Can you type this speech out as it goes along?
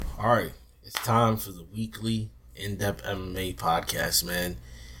All right, it's time for the weekly in-depth MMA podcast, man.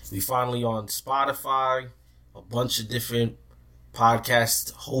 We finally on Spotify, a bunch of different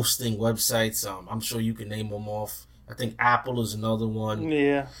podcast hosting websites. I'm sure you can name them off. I think Apple is another one.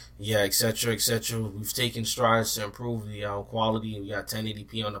 Yeah, etc., etc. We've taken strides to improve the quality. We got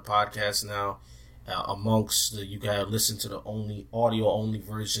 1080p on the podcast now. You gotta listen to the audio only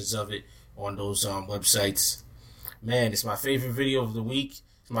versions of it on those websites. Man, it's my favorite video of the week.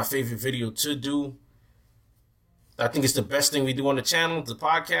 It's my favorite video to do. I think it's the best thing we do on the channel, the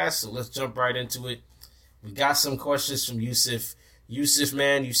podcast. So let's jump right into it. We got some questions from Yusuf. Yusuf,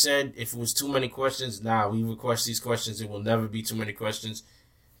 man, you said if it was too many questions, we request these questions. It will never be too many questions.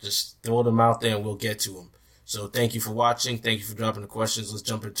 Just throw them out there and we'll get to them. So thank you for watching. Thank you for dropping the questions. Let's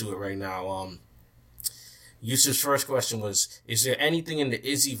jump into it right now. Yusuf's first question was, is there anything in the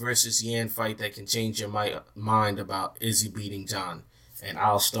Izzy versus Yan fight that can change your mind about Izzy beating John? And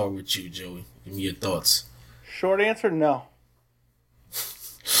I'll start with you, Joey. Give me your thoughts. short answer, no.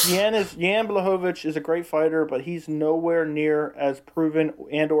 Yan Blachowicz is a great fighter, but he's nowhere near as proven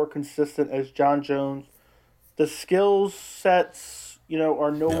and or consistent as John Jones. The skill sets,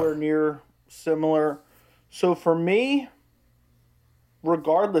 are nowhere near similar. So for me,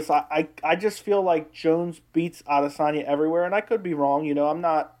 regardless, I just feel like Jones beats Adesanya everywhere, and I could be wrong. I'm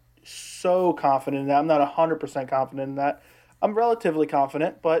not so confident in that. I'm not 100% confident in that. I'm relatively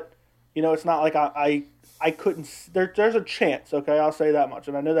confident, but, it's not like I couldn't. There's a chance, okay? I'll say that much.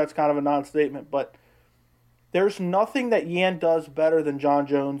 And I know that's kind of a non-statement, but there's nothing that Yan does better than John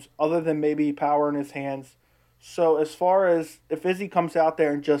Jones other than maybe power in his hands. So as far as if Izzy comes out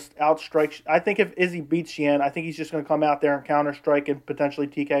there and just outstrikes, I think if Izzy beats Yan, I think he's just going to come out there and counter-strike and potentially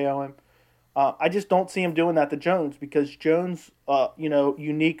TKO him. I just don't see him doing that to Jones because Jones,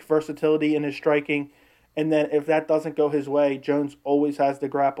 unique versatility in his striking. And then if that doesn't go his way, Jones always has the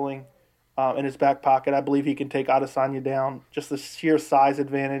grappling in his back pocket. I believe he can take Adesanya down. Just the sheer size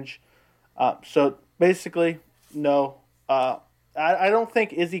advantage. So basically, no. I don't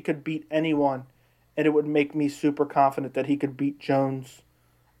think Izzy could beat anyone, and it would make me super confident that he could beat Jones.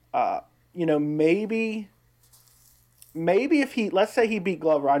 Maybe if let's say he beat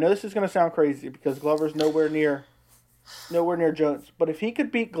Glover. I know this is going to sound crazy because Glover's nowhere near Jones. But if he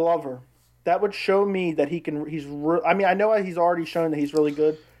could beat Glover, that would show me that he can. I know he's already shown that he's really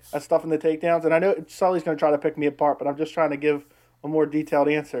good at stuffing the takedowns, and I know Sully's going to try to pick me apart, but I'm just trying to give a more detailed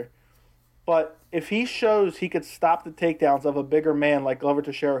answer. But if he shows he could stop the takedowns of a bigger man like Glover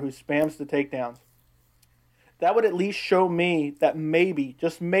Teixeira who spams the takedowns, that would at least show me that maybe,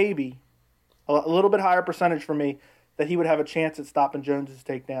 just maybe, a little bit higher percentage for me, that he would have a chance at stopping Jones's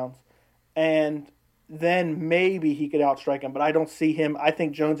takedowns. And then maybe he could outstrike him, but I don't see him. I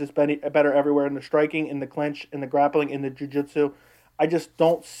think Jones is better everywhere in the striking, in the clinch, in the grappling, in the jiu-jitsu. I just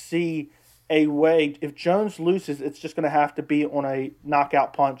don't see a way. If Jones loses, it's just going to have to be on a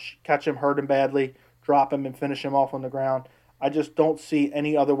knockout punch, catch him, hurt him badly, drop him, and finish him off on the ground. I just don't see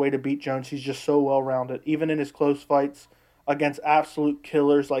any other way to beat Jones. He's just so well-rounded. Even in his close fights against absolute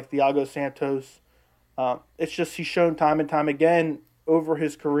killers like Thiago Santos, it's just he's shown time and time again over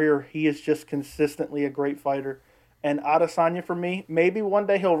his career, he is just consistently a great fighter. And Adesanya, for me, maybe one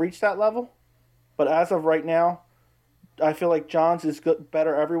day he'll reach that level, but as of right now, I feel like Johns is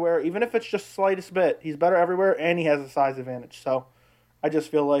better everywhere. Even if it's just slightest bit, he's better everywhere, and he has a size advantage. So I just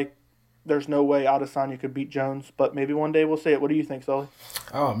feel like there's no way Adesanya could beat Jones, but maybe one day we'll see it. What do you think, Sully?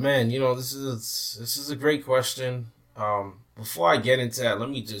 Oh man, this is a great question. Before I get into that, let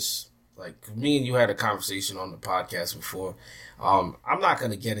me just me and you had a conversation on the podcast before. I'm not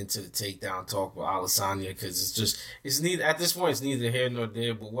gonna get into the takedown talk with Adesanya because it's neither at this point it's neither here nor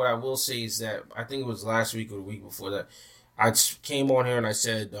there. But what I will say is that I think it was last week or the week before that I came on here and I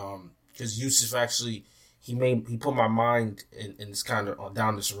said because Yusuf actually he put my mind in this kind of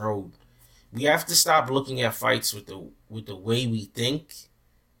down this road. We have to stop looking at fights with the way we think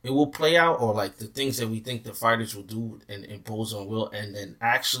it will play out, or like the things that we think the fighters will do and impose on will, and then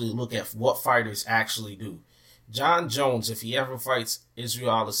actually look at what fighters actually do. John Jones, if he ever fights Israel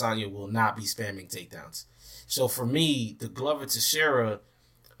Adesanya, will not be spamming takedowns. So for me, the Glover Teixeira,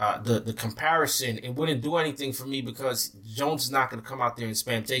 the comparison, it wouldn't do anything for me because Jones is not going to come out there and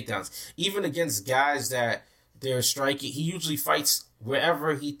spam takedowns. Even against guys that they're striking, he usually fights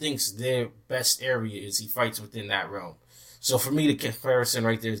wherever he thinks their best area is. He fights within that realm. So for me, the comparison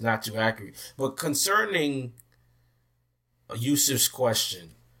right there is not too accurate. But concerning Yusuf's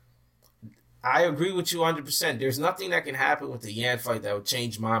question, I agree with you 100%. There's nothing that can happen with the Yan fight that would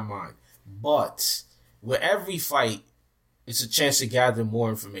change my mind. But with every fight, it's a chance to gather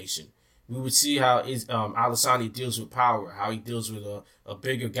more information. We would see how Adesanya deals with power, how he deals with a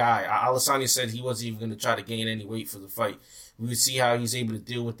bigger guy. Adesanya said he wasn't even going to try to gain any weight for the fight. We would see how he's able to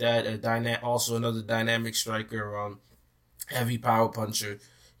deal with that. Also another dynamic striker, heavy power puncher,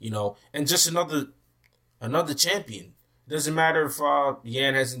 and just another champion. It doesn't matter if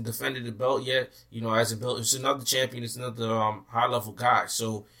Yan hasn't defended the belt yet, hasn't built. It's another champion. It's another high level guy.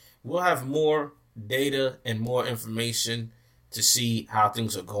 So we'll have more data and more information to see how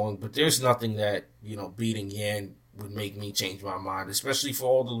things are going. But there's nothing that beating Yan would make me change my mind, especially for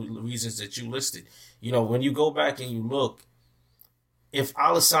all the reasons that you listed. When you go back and you look, if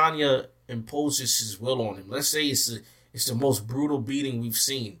Adesanya imposes his will on him, let's say it's the most brutal beating we've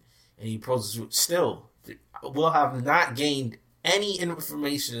seen, and he imposes still. We'll have not gained any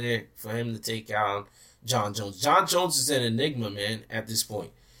information there for him to take out John Jones. John Jones is an enigma, man, at this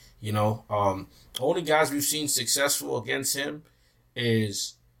point. Only guys we've seen successful against him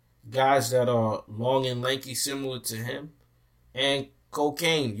is guys that are long and lanky, similar to him, and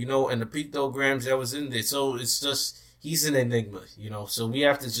cocaine, and the pictograms that was in there. So it's just, he's an enigma, So we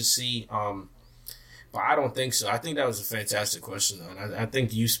have to just see. But I don't think so. I think that was a fantastic question, though. And I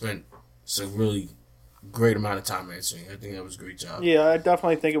think you spent some really great amount of time answering. I think that was a great job. Yeah, I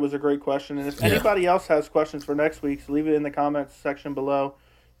definitely think it was a great question. And if anybody else has questions for next week, leave it in the comments section below.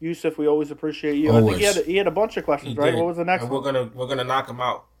 Yusuf, we always appreciate you. Always. I think he had a bunch of questions, right? What was the next one? We're gonna knock them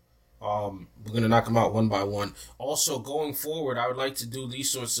out. We're gonna knock them out one by one. Also, going forward, I would like to do these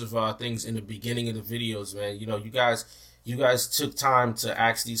sorts of things in the beginning of the videos, man. You guys took time to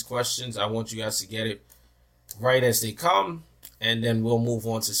ask these questions. I want you guys to get it right as they come, and then we'll move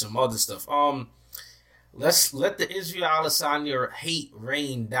on to some other stuff. Let's let the Israel Adesanya hate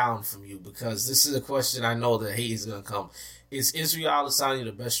rain down from you, because this is a question I know that hate is going to come. Is Israel Adesanya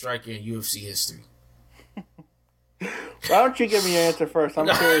the best striker in UFC history? Why don't you give me your answer first? I'm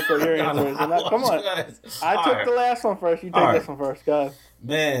curious what your answer is. Come on. I took the last one first. You take this one first. Go ahead.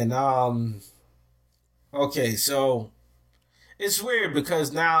 Man, okay, so it's weird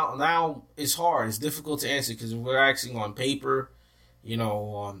because now it's hard. It's difficult to answer because we're actually on paper.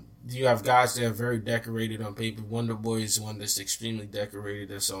 You have guys that are very decorated on paper. Wonder Boy is one that's extremely decorated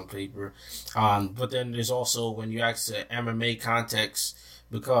that's on paper. But then there's also when you ask the MMA context,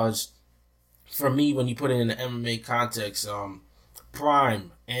 because for me, when you put it in the MMA context,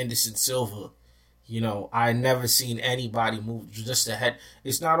 Prime, Anderson Silva, I never seen anybody move just the head.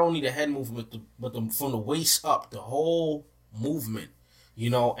 It's not only the head movement, but from the waist up, the whole movement,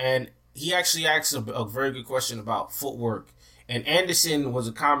 and he actually asked a very good question about footwork. And Anderson was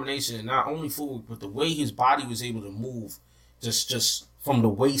a combination, not only footwork, but the way his body was able to move, just from the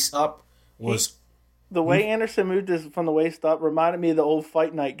waist up was. The way Anderson moved from the waist up reminded me of the old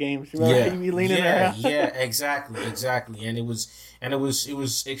Fight Night games. You remember he'd be leaning around? Yeah, exactly. And it was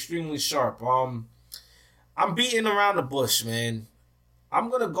extremely sharp. I'm beating around the bush, man. I'm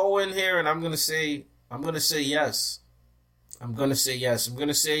gonna go in here and I'm gonna say yes. I'm gonna say yes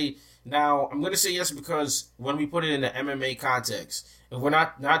because when we put it in the MMA context, and we're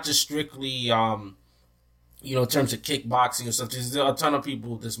not just strictly in terms of kickboxing or stuff, there's a ton of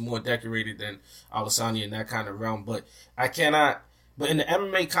people that's more decorated than Adesanya in that kind of realm. But but in the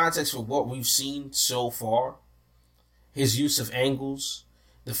MMA context, for what we've seen so far, his use of angles,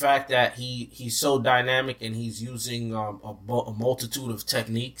 the fact that he's so dynamic and he's using a multitude of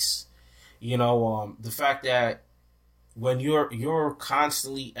techniques, the fact that when you're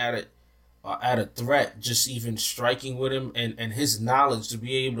constantly at a threat, just even striking with him, and his knowledge to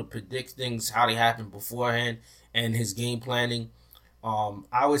be able to predict things, how they happen beforehand, and his game planning,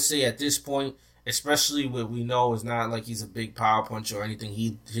 I would say at this point, especially what we know is not like he's a big power puncher or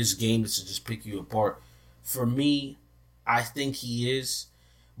anything. His game is to just pick you apart. For me, I think he is.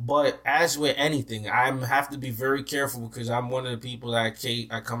 But as with anything, I have to be very careful because I'm one of the people that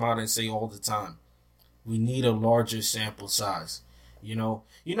I come out and say all the time, we need a larger sample size. You know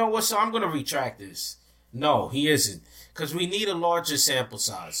what? So I'm going to retract this. No, he isn't, because we need a larger sample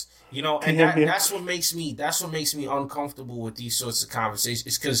size. And that's what makes me uncomfortable with these sorts of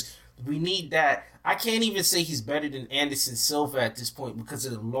conversations. Because we need that. I can't even say he's better than Anderson Silva at this point because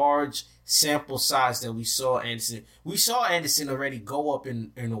of the large sample size that we saw Anderson. We saw Anderson already go up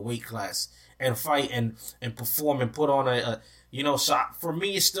in a weight class and fight and perform and put on So for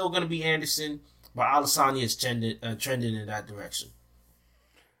me, it's still going to be Anderson, but Adesanya is trending in that direction.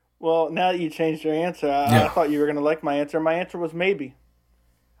 Well, now that you changed your answer, I thought you were going to like my answer. My answer was maybe.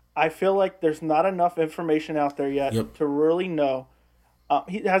 I feel like there's not enough information out there yet to really know.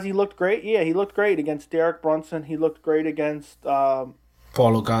 Has he looked great? Yeah, he looked great against Derek Brunson. He looked great against Paulo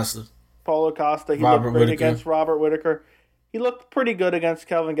Costa. He looked great against Robert Whittaker. he looked pretty good against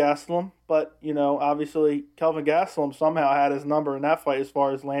Kelvin Gastelum, but, obviously Kelvin Gastelum somehow had his number in that fight as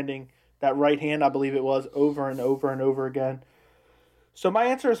far as landing that right hand, I believe it was, over and over and over again. So my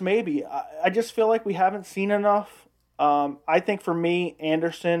answer is maybe. I just feel like we haven't seen enough. I think for me,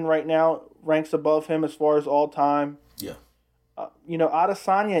 Anderson right now ranks above him as far as all time. Yeah.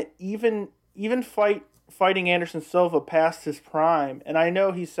 Adesanya, even fighting Anderson Silva past his prime, and I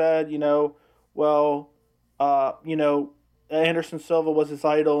know he said, Anderson Silva was his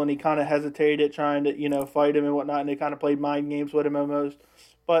idol, and he kind of hesitated trying to, fight him and whatnot, and they kind of played mind games with him almost.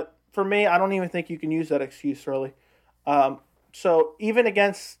 But for me, I don't even think you can use that excuse, really. So even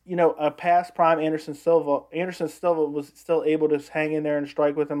against, a past prime Anderson Silva was still able to hang in there and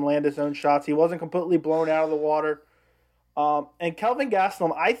strike with him, land his own shots. He wasn't completely blown out of the water. And Kelvin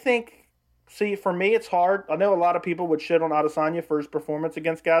Gastelum, I think, for me, it's hard. I know a lot of people would shit on Adesanya for his performance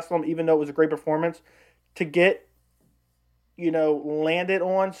against Gastelum, even though it was a great performance. To get, landed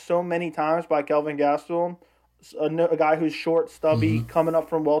on so many times by Kelvin Gastelum, a guy who's short, stubby, coming up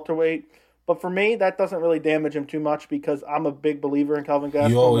from welterweight. But for me, that doesn't really damage him too much because I'm a big believer in Kelvin Gastelum.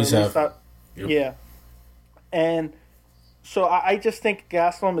 You always have. Yep. Yeah. And so I just think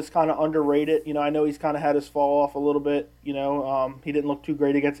Gastelum is kind of underrated. I know he's kind of had his fall off a little bit. He didn't look too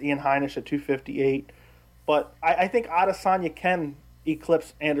great against Ian Heinisch at 258. But I think Adesanya can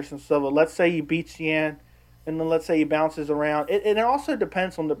eclipse Anderson Silva. Let's say he beats Yan, and then let's say he bounces around. It also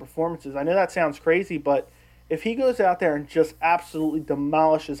depends on the performances. I know that sounds crazy, but if he goes out there and just absolutely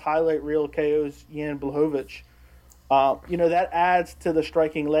demolishes, highlight reel KOs Jan Blachowicz, that adds to the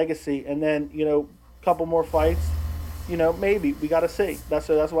striking legacy. And then, a couple more fights, maybe. We got to see. That's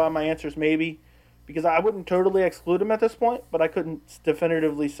why my answer is maybe. Because I wouldn't totally exclude him at this point, but I couldn't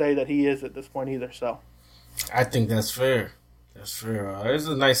definitively say that he is at this point either. So, I think that's fair. That's fair. It's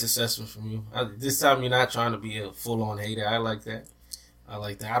a nice assessment from you. This time you're not trying to be a full-on hater. I like that.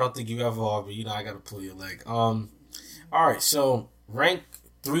 I don't think you ever are, but I got to pull your leg. All right, so rank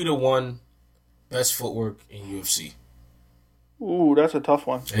 3 to 1 best footwork in UFC. Ooh, that's a tough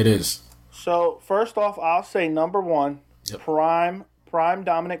one. It is. So first off, I'll say number 1, yep. Prime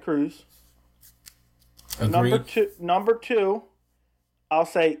Dominic Cruz. Agreed. Number two, I'll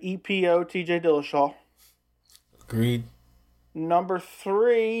say EPO TJ Dillashaw. Agreed. Number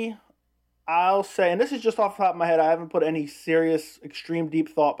 3. I'll say, and this is just off the top of my head, I haven't put any serious, extreme deep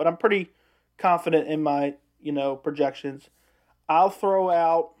thought, but I'm pretty confident in my, projections. I'll throw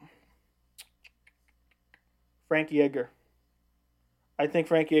out Frankie Edgar. I think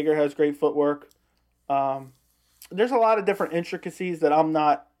Frankie Edgar has great footwork. There's a lot of different intricacies that I'm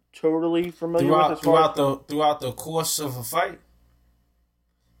not totally familiar with. Throughout the course of a fight?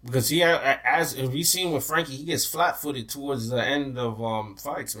 Because as we've seen with Frankie, he gets flat-footed towards the end of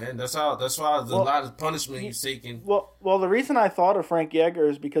fights, man. That's why there's a lot of punishment he's taking. Well, the reason I thought of Frankie Edgar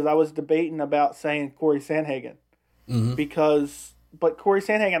is because I was debating about saying Corey Sandhagen, but Corey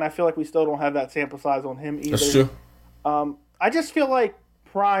Sandhagen, I feel like we still don't have that sample size on him either. That's true. I just feel like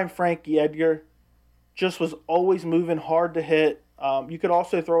prime Frankie Edgar just was always moving hard to hit. You could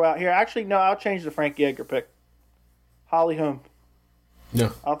also throw out here. Actually, no, I'll change the Frankie Edgar pick. Holly Holm.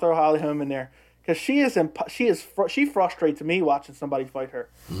 Yeah, I'll throw Holly Holm in there because she frustrates me watching somebody fight her.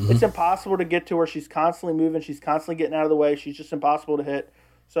 It's impossible to get to her. She's constantly moving. She's constantly getting out of the way. She's just impossible to hit.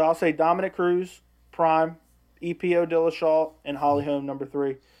 So I'll say Dominic Cruz, prime, EPO Dillashaw, and Holly Holm number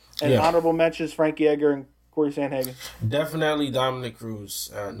 3, and honorable mentions Frankie Edgar and Corey Sandhagen. Definitely Dominic Cruz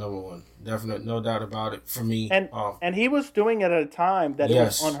at number 1. Definitely, no doubt about it for me. And he was doing it at a time that it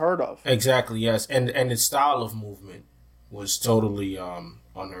was unheard of. Exactly, yes, and his style of movement was totally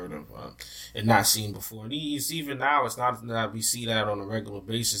unheard of and not seen before. And even now, it's not that we see that on a regular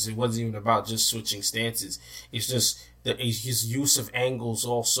basis. It wasn't even about just switching stances. It's just his use of angles,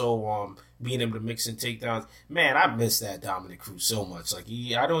 also being able to mix in takedowns. Man, I miss that Dominic Cruz so much.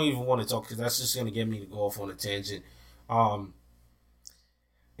 I don't even want to talk because that's just going to get me to go off on a tangent.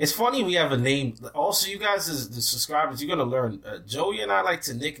 It's funny we have a name. Also, you guys, as the subscribers, you're going to learn. Joey and I like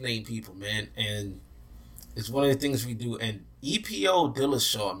to nickname people, man, and it's one of the things we do. And EPO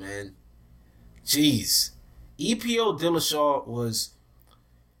Dillashaw, man. Jeez. EPO Dillashaw was...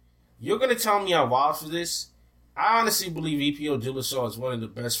 You're going to tell me I'm wild for this? I honestly believe EPO Dillashaw is one of the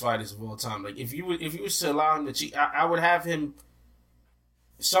best fighters of all time. If you was to allow him to cheat, I would have him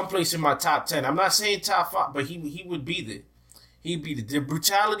someplace in my top 10. I'm not saying top 5, but he would be there. He'd be the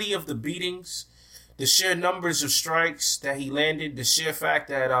brutality of the beatings, the sheer numbers of strikes that he landed, the sheer fact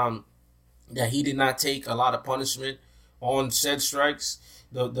that he did not take a lot of punishment on said strikes.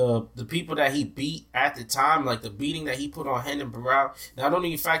 The people that he beat at the time, like the beating that he put on Renan Barão, not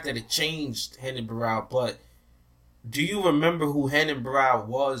only the fact that it changed Renan Barão, but Do you remember who Renan Barão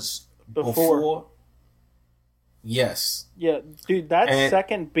was Before. before? Yes. Yeah, dude, that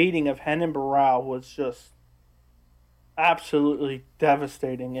second beating of Renan Barão was just absolutely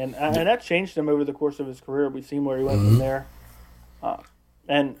devastating, and that changed him over the course of his career. We've seen where he went from there.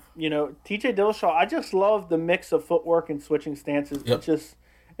 And TJ Dillashaw, I just love the mix of footwork and switching stances. Yep.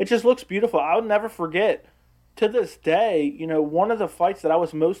 It just looks beautiful. I'll never forget. To this day, one of the fights that I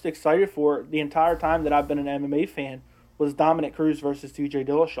was most excited for the entire time that I've been an MMA fan was Dominick Cruz versus TJ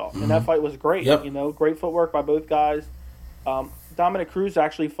Dillashaw. And that fight was great. Yep. Great footwork by both guys. Dominick Cruz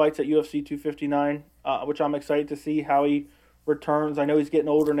actually fights at UFC 259, which I'm excited to see how he returns. I know he's getting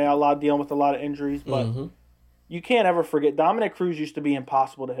older now, dealing with a lot of injuries, but you can't ever forget Dominick Cruz used to be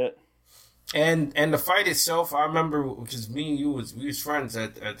impossible to hit. And the fight itself, I remember because me and we was friends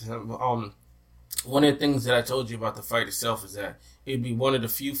at one of the things that I told you about the fight itself is that it'd be one of the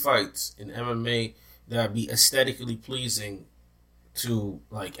few fights in MMA that'd be aesthetically pleasing to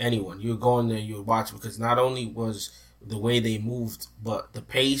like anyone. You would go in there, you would watch because not only was the way they moved, but the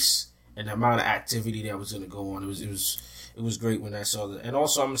pace and the amount of activity that was going to go on. It was great when I saw that. And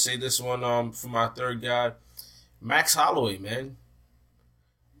also, I'm gonna say this one for my third guy, Max Holloway, man.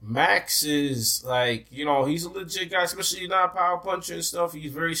 Max is like, he's a legit guy, especially not a power puncher and stuff.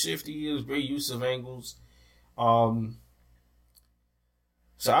 He's very shifty. He has great use of angles. So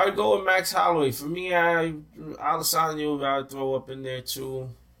I would go with Max Holloway. For me, Adesanya I would throw up in there too.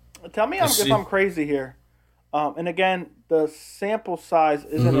 Tell me if I'm crazy here. And again, the sample size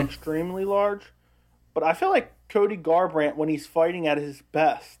isn't extremely large, but I feel like Cody Garbrandt, when he's fighting at his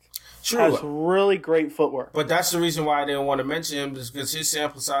best, has really great footwork. But that's the reason why I didn't want to mention him, is because his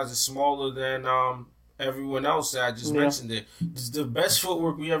sample size is smaller than everyone else that I just mentioned it. The best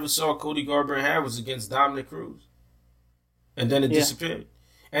footwork we ever saw Cody Garbrandt have was against Dominick Cruz. And then it disappeared.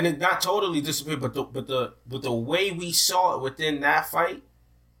 And it not totally disappeared, but the way we saw it within that fight,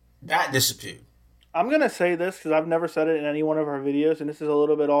 that disappeared. I'm going to say this because I've never said it in any one of our videos, and this is a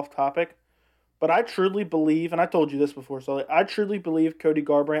little bit off topic. But I truly believe, and I told you this before, so I truly believe Cody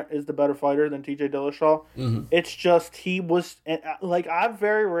Garbrandt is the better fighter than TJ Dillashaw. It's just he was, I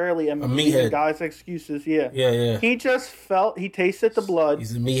very rarely am using guys' excuses. Yeah. He just he tasted the blood.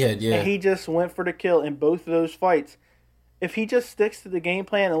 He's a meathead, yeah. And he just went for the kill in both of those fights. If he just sticks to the game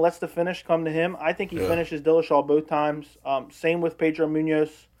plan and lets the finish come to him, I think he finishes Dillashaw both times. Same with Pedro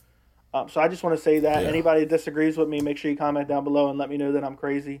Munoz. So I just want to say that. Anybody that disagrees with me, make sure you comment down below and let me know that I'm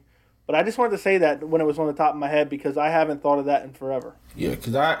crazy. But I just wanted to say that when it was on the top of my head because I haven't thought of that in forever. Yeah,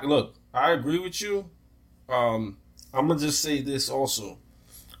 because I agree with you. I'm going to just say this also.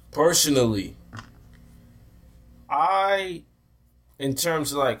 Personally, in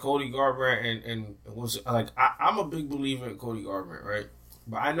terms of like Cody Garbrandt and was like, I'm a big believer in Cody Garbrandt, right?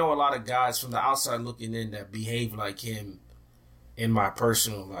 But I know a lot of guys from the outside looking in that behave like him in my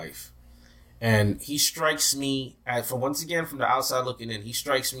personal life. And he strikes me from the outside looking in, he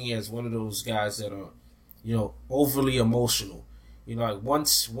strikes me as one of those guys that are, overly emotional. Like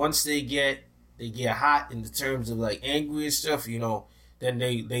once they get hot in the terms of like angry and stuff, then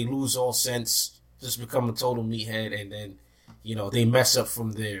they lose all sense, just become a total meathead, and then, they mess up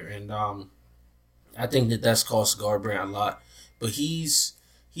from there. And I think that's cost Garbrandt a lot. But he's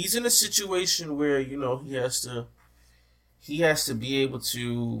in a situation where, he has to be able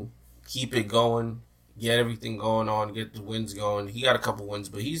to keep it going, get everything going on, get the wins going. He got a couple wins,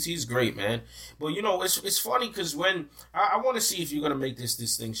 but he's great, man. But it's funny because when I want to see if you're gonna make this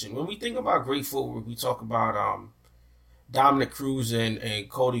distinction. When we think about great footwork, we talk about Dominick Cruz and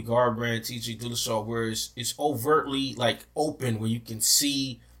Cody Garbrandt, TJ Dillashaw, where it's overtly like open, where you can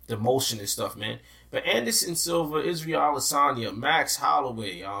see the motion and stuff, man. But Anderson Silva, Israel Adesanya, Max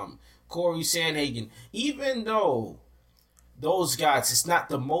Holloway, Corey Sandhagen, even though those guys, it's not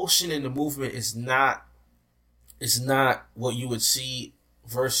the motion and the movement is not what you would see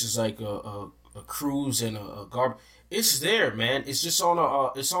versus like a Cruz and a Garb. It's there, man. It's just on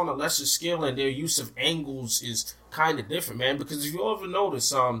a lesser scale, and their use of angles is kind of different, man. Because if you ever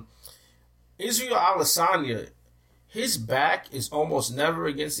notice, Israel Adesanya, his back is almost never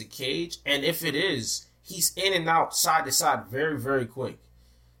against the cage, and if it is, he's in and out, side to side, very, very quick.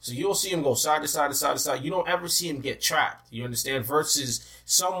 So you'll see him go side to side to side to side. You don't ever see him get trapped. You understand? Versus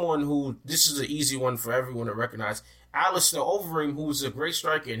someone who, this is an easy one for everyone to recognize, Alistair Overeem, who's a great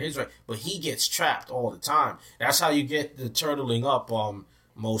striker in his right, but he gets trapped all the time. That's how you get the turtling up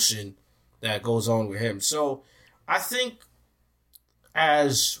motion that goes on with him. So I think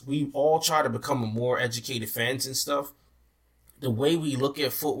as we all try to become more educated fans and stuff, the way we look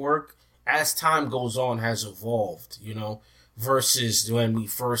at footwork as time goes on has evolved, versus when we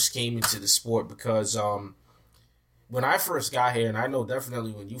first came into the sport, because when I first got here, and I know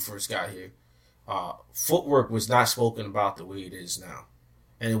definitely when you first got here, footwork was not spoken about the way it is now.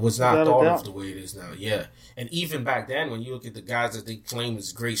 And it was not thought of the way it is now. Yeah. And even back then, when you look at the guys that they claim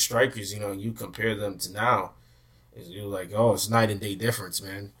as great strikers, and you compare them to now, you're like, oh, it's night and day difference,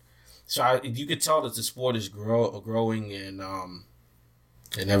 man. So you could tell that the sport is growing and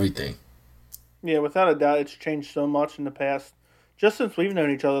everything. Yeah, without a doubt, it's changed so much in the past. Just since we've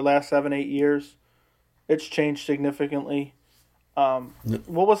known each other the last 7-8 years, it's changed significantly.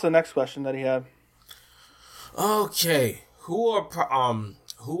 What was the next question that he had? Okay. Who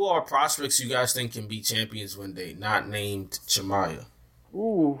are prospects you guys think can be champions one day, not named Chimaev?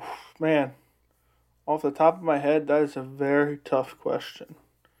 Ooh, man. Off the top of my head, that is a very tough question.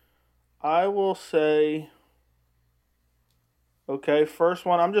 I will say, okay, first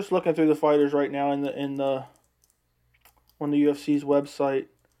one. I'm just looking through the fighters right now on the UFC's website.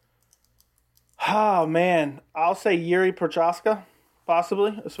 Oh man, I'll say Yuri Prochazka,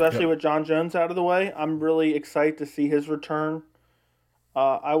 possibly, especially with John Jones out of the way. I'm really excited to see his return.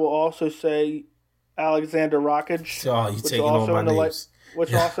 I will also say Alexander Rakic, you're taking all my names.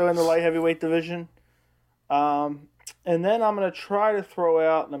 Also in the light heavyweight division. And then I'm going to try to throw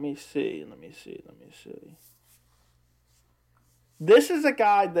out, let me see. This is a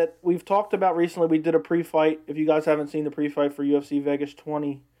guy that we've talked about recently. We did a pre-fight. If you guys haven't seen the pre-fight for UFC Vegas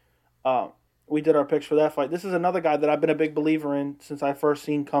 20, we did our picks for that fight. This is another guy that I've been a big believer in since I first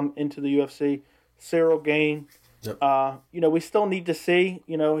seen come into the UFC, Cyril Gane. Yep. We still need to see.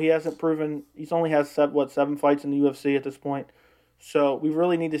 He hasn't proven. He's only has 7 fights in the UFC at this point. So we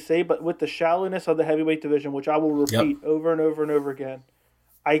really need to see. But with the shallowness of the heavyweight division, which I will repeat over and over and over again,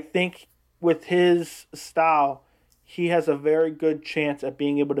 I think with his style, he has a very good chance at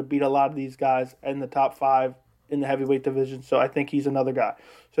being able to beat a lot of these guys in the top 5 in the heavyweight division. So I think he's another guy.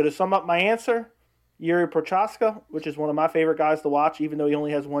 So to sum up my answer, Yuri Prochazka, which is one of my favorite guys to watch, even though he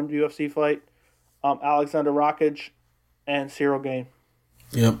only has 1 UFC fight. Alexander Rakic, and Cyril Gane.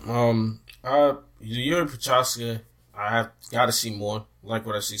 Yep. Yuri Prochazka, I have got to see more. Like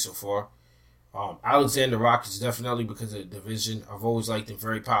what I see so far. Alexander Rakic, definitely because of the division. I've always liked him.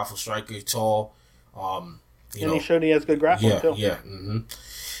 Very powerful striker, tall. He showed he has good grappling too. Yeah.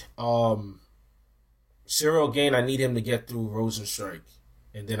 Mm-hmm. Cyril Gane, I need him to get through Rosenstrike.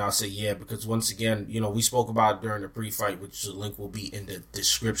 And then I'll say because once again, we spoke about it during the pre-fight, which the link will be in the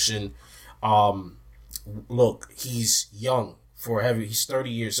description. Look, he's young for a heavyweight. He's 30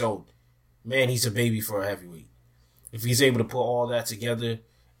 years old. Man, he's a baby for a heavyweight. If he's able to put all that together,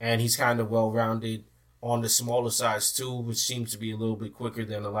 and he's kind of well-rounded on the smaller size too, which seems to be a little bit quicker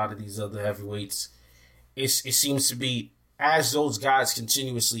than a lot of these other heavyweights. It seems to be as those guys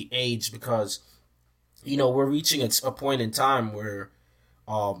continuously age because, we're reaching a point in time where,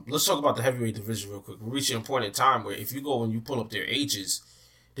 let's talk about the heavyweight division real quick. We're reaching a point in time where if you go and you pull up their ages,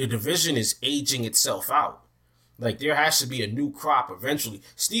 the division is aging itself out. Like, there has to be a new crop eventually.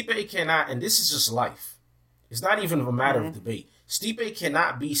 Stipe cannot, and this is just life. It's not even a matter of debate. Stipe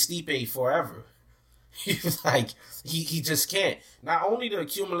cannot be Stipe forever. He just can't. Not only the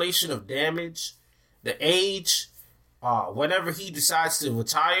accumulation of damage, the age, whenever he decides to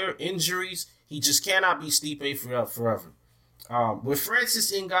retire, injuries, he just cannot be Stipe forever. With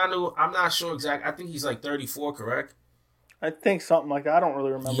Francis Ngannou, I'm not sure exactly. I think he's like 34, correct? I think something like that. I don't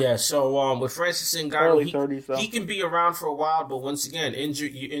really remember. Yeah, so with Francis Ngannou, early 30s, though. He can be around for a while, but once again,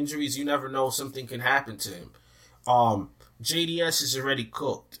 injuries, you never know. Something can happen to him. JDS is already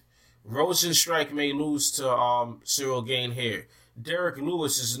cooked. Rosenstrike may lose to Cyril Gane here. Derek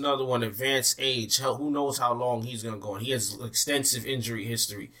Lewis is another one, advanced age. Hell, who knows how long he's going to go on. He has extensive injury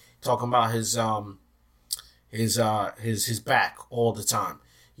history. Talking about his back all the time.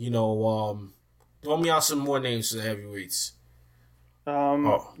 Throw me out some more names for the heavyweights.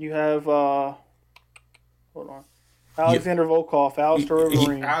 You have hold on, Alexander Volkov, Alistair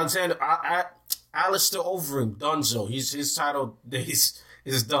Overeem. Alistair Overeem, Dunzo. His title is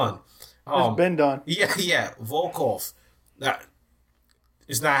done. It's been done. Yeah. Volkov.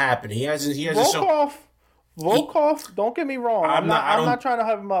 It's not happening. He hasn't shown. Volkov, don't get me wrong. I'm not trying to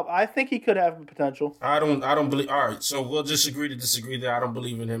have him up. I think he could have the potential. I don't believe. All right, so we'll just agree to disagree there. I don't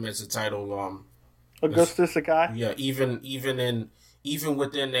believe in him as a title. Augustus Sakai. Yeah, even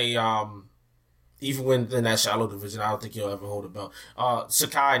within that shallow division, I don't think he'll ever hold a belt.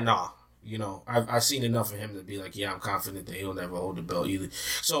 Sakai, nah. I've seen enough of him to be like, I'm confident that he'll never hold the belt either.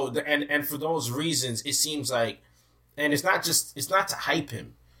 So and for those reasons, it seems like, and it's not to hype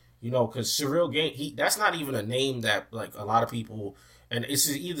him, because Cyril Gane, that's not even a name that like a lot of people, and it's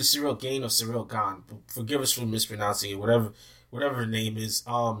either Cyril Gane or Cyril Gane. Forgive us for mispronouncing it, whatever the name is.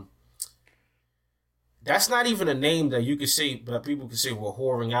 That's not even a name that you could say, that people could say we're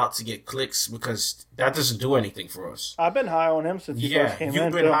whoring out to get clicks, because that doesn't do anything for us. I've been high on him since he first came in.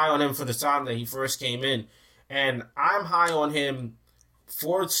 You've been high on him for the time that he first came in. And I'm high on him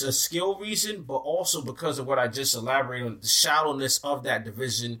for a skill reason, but also because of what I just elaborated on, the shallowness of that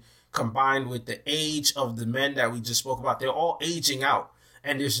division combined with the age of the men that we just spoke about. They're all aging out.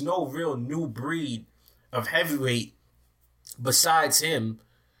 And there's no real new breed of heavyweight besides him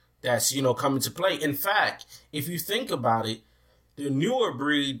that's, coming to play. In fact, if you think about it, the newer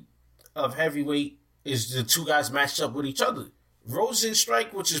breed of heavyweight is the two guys matched up with each other.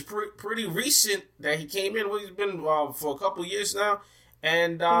 Rosenstrike, which is pretty recent that he came in. He's been for a couple of years now,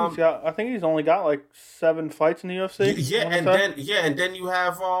 and I think he's only got like 7 fights in the UFC. And then you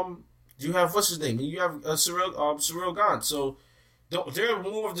have what's his name? You have Cyril Gane. So they're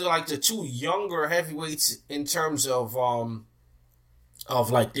more of the two younger heavyweights in terms of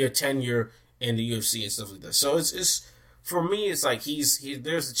like their tenure in the UFC and stuff like that. So it's for me, it's like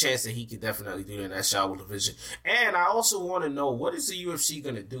there's a chance that he could definitely do that in that shallow division. And I also want to know, what is the UFC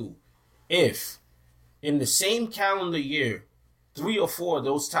going to do if in the same calendar year 3 or 4 of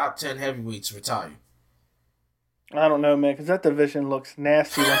those top 10 heavyweights retire? I don't know, man, because that division looks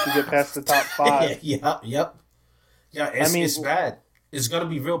nasty once you get past the top 5. Yep. Yeah, it's bad. It's going to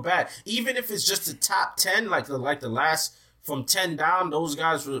be real bad. Even if it's just the top 10, like the last from 10 down, those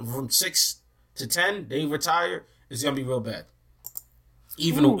guys from 6 to 10, they retire. It's going to be real bad.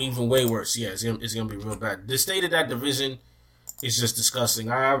 Even way worse. Yeah, it's gonna be real bad. The state of that division is just disgusting.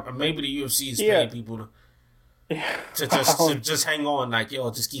 Maybe the UFC is paying people to just hang on, like,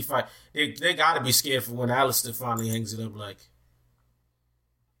 yo, just keep fighting. They got to be scared for when Alistair finally hangs it up, like.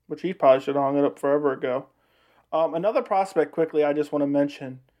 Which he probably should have hung it up forever ago. Another prospect, quickly, I just want to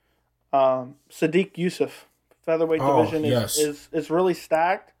mention, Sadiq Youssef. Featherweight division is really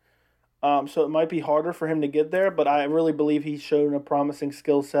stacked. So it might be harder for him to get there, but I really believe he's shown a promising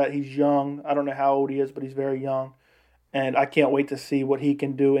skill set. He's young. I don't know how old he is, but he's very young. And I can't wait to see what he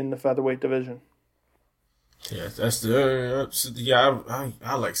can do in the featherweight division. Yeah, I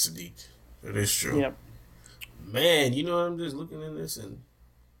like Sadiq. That is true. Yep. Man, I'm just looking at this and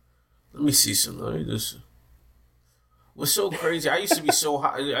let me see some. What's so crazy? I used to be so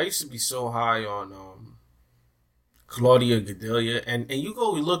high on Claudia Gadelha, and you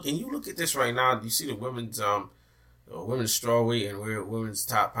look at this right now. You see the women's strawweight and women's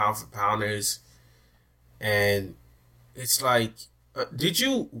top pound for pounders, and it's like, did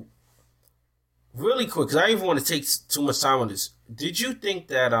you really quick? Because I didn't even want to take too much time on this. Did you think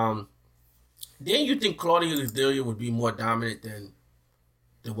that didn't you think Claudia Gadelha would be more dominant than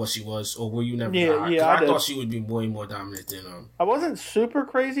what she was, or were you never? I thought she would be way more dominant than. I wasn't super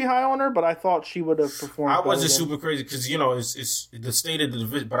crazy high on her, but I thought she would have performed. I wasn't super crazy because it's the state of the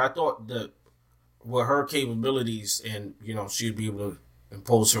division, but I thought that with her capabilities and she'd be able to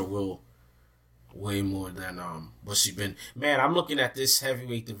impose her will way more than what she's been. Man, I'm looking at this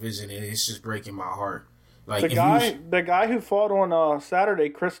heavyweight division and it's just breaking my heart. Like the guy who fought on Saturday,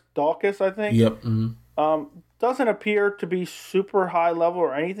 Chris Daukaus, I think. Yep. Mm-hmm. Doesn't appear to be super high level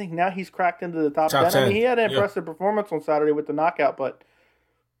or anything. Now he's cracked into the top 10. I mean, he had an impressive performance on Saturday with the knockout, but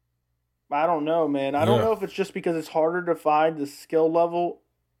I don't know, man. I don't know if it's just because it's harder to find the skill level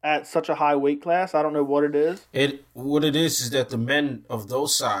at such a high weight class. I don't know what it is. What it is that the men of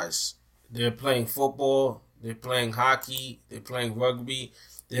those size, they're playing football, they're playing hockey, they're playing rugby,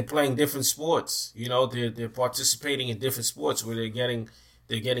 they're playing different sports. They're participating in different sports where they're getting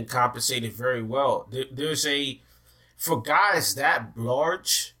compensated very well. There's for guys that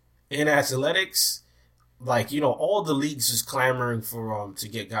large in athletics, like, all the leagues is clamoring for to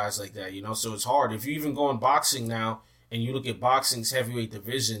get guys like that, so it's hard. If you even go in boxing now and you look at boxing's heavyweight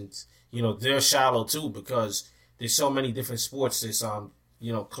divisions, they're shallow too because there's so many different sports that's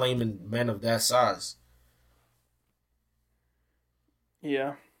claiming men of that size.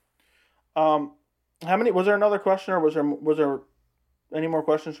 Yeah. How many was there another question, or was there any more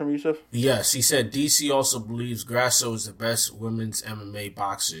questions from Yusuf? Yes, he said DC also believes Grasso is the best women's MMA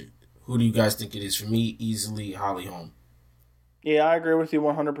boxer. Who do you guys think it is? For me, easily Holly Holm. Yeah, I agree with you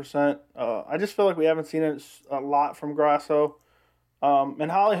 100%. I just feel like we haven't seen it a lot from Grasso.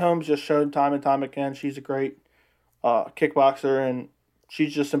 And Holly Holm's just shown time and time again she's a great kickboxer, and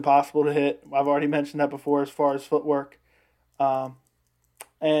she's just impossible to hit. I've already mentioned that before as far as footwork.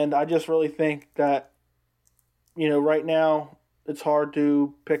 And I just really think that, right now, it's hard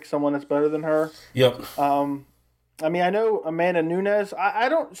to pick someone that's better than her. Yep. I mean, I know Amanda Nunes. I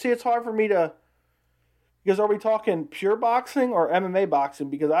don't see, it's hard for me to, because are we talking pure boxing or MMA boxing?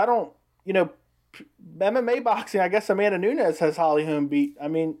 Because I don't, MMA boxing, I guess Amanda Nunes has Holly Holm beat. I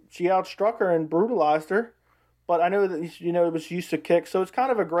mean, she outstruck her and brutalized her. But I know that, it was used to kick. So it's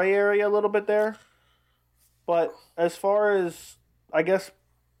kind of a gray area a little bit there. But as far as, I guess,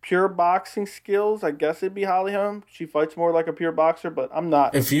 pure boxing skills, I guess it'd be Holly Holm. She fights more like a pure boxer, but I'm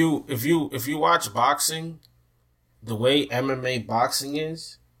not. If you watch boxing, the way MMA boxing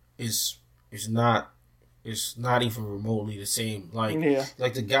is not even remotely the same. Like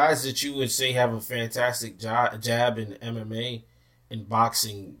the guys that you would say have a fantastic jab in MMA and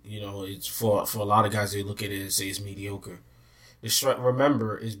boxing, it's for a lot of guys, they look at it and say it's mediocre.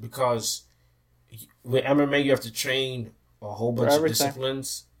 Remember, is because with MMA you have to train a whole bunch of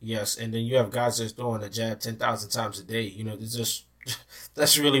disciplines. Yes, and then you have guys that's throwing a jab 10,000 times a day. It's just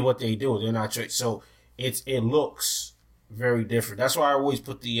that's really what they do. They're not trained, so it looks very different. That's why I always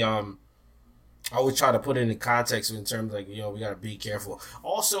put I always try to put it in context in terms of, we gotta be careful.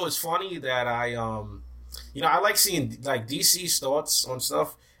 Also, it's funny that I like seeing like DC's thoughts on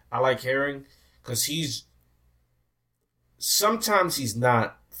stuff. I like hearing because sometimes he's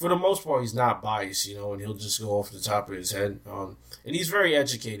not. For the most part, he's not biased, and he'll just go off the top of his head. And he's very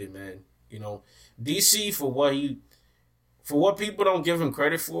educated, man. DC for what people don't give him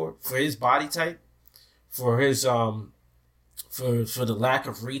credit for his body type, for his for the lack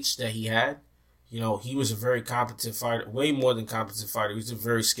of reach that he had. He was a very competent fighter, way more than competent fighter. He was a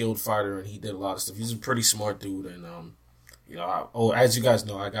very skilled fighter, and he did a lot of stuff. He's a pretty smart dude, and as you guys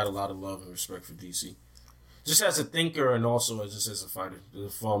know, I got a lot of love and respect for DC. Just as a thinker and also just as a fighter. He's a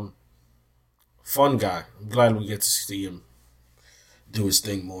fun guy. I'm glad we get to see him do his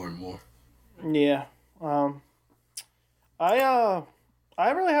thing more and more. Yeah. I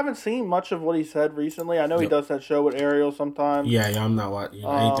really haven't seen much of what he said recently. I know he does that show with Ariel sometimes. Yeah, I'm not watching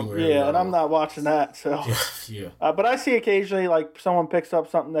anything with Ariel. Yeah, and I'm not watching that. So yeah. But I see occasionally like someone picks up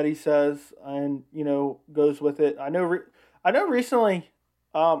something that he says and goes with it. I know recently.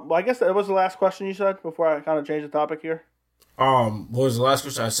 Well, I guess that was the last question you said before I kind of changed the topic here. What was the last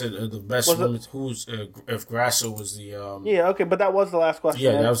question? I said the best woman. If Grasso was the. Yeah, okay, but that was the last question.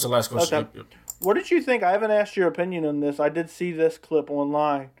 Yeah, that was the last question. Okay. Yep. What did you think? I haven't asked your opinion on this. I did see this clip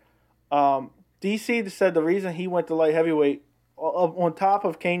online. DC said the reason he went to light heavyweight, on top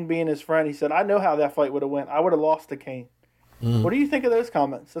of Kane being his friend, he said, "I know how that fight would have went. I would have lost to Kane." Mm. What do you think of those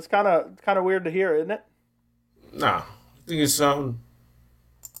comments? That's kind of weird to hear, isn't it? Nah, I think it's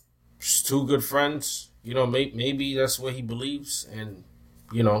just two good friends. Maybe that's what he believes, and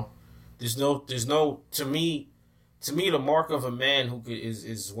there's no to me, the mark of a man who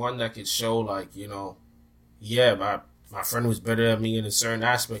is one that could show like my friend was better than me in a certain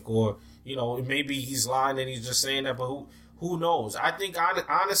aspect, or maybe he's lying and he's just saying that, but who knows? I think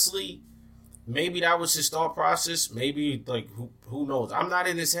honestly, maybe that was his thought process. Maybe like who knows? I'm not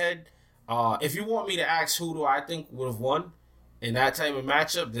in his head. If you want me to ask who do I think would have won in that type of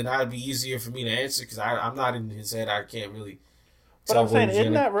matchup, then that'd be easier for me to answer because I'm not in his head. I can't really. But I'm saying,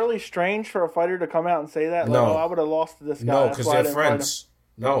 isn't that really strange for a fighter to come out and say that? No, I would have lost to this guy. No, because they're friends.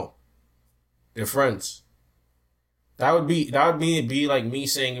 No, they're friends. That would be like me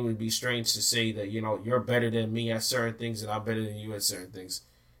saying it would be strange to say that you're better than me at certain things and I'm better than you at certain things.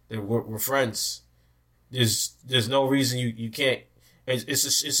 That we're friends. There's no reason you can't.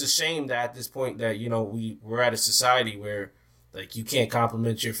 It's a shame that at this point that we're at a society where. Like, you can't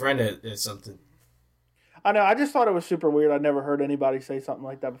compliment your friend at something. I know. I just thought it was super weird. I'd never heard anybody say something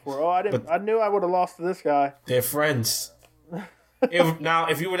like that before. I knew I would have lost to this guy. They're friends.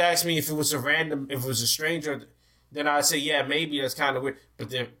 If you would ask me if it was a stranger, then I'd say, yeah, maybe that's kind of weird. But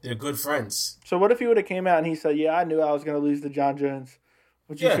they're good friends. So what if he would have came out and he said, yeah, I knew I was going to lose to John Jones?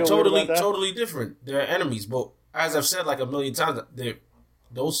 Would you feel totally, weird about that? Totally different. They're enemies. But as I've said like a million times,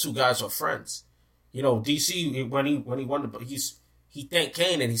 those two guys are friends. DC when he won he thanked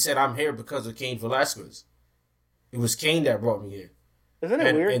Kane and he said, "I'm here because of Cain Velasquez." It was Kane that brought me here. Isn't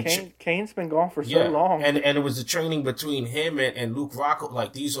it weird? Kane's been gone for so long, and it was the training between him and Luke Rocco.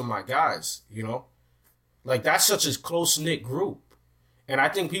 Like these are my guys, like that's such a close knit group, and I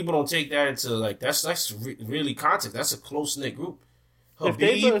think people don't take that into like that's really context. That's a close knit group.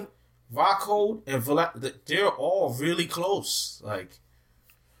 Habib, Rocco, and Velasquez, they're all really close, like.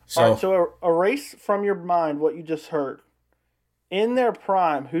 All right, so erase from your mind what you just heard. In their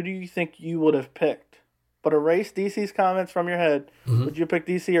prime, who do you think you would have picked? But erase DC's comments from your head. Mm-hmm. Would you pick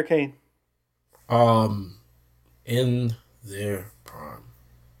DC or Kane? In their prime.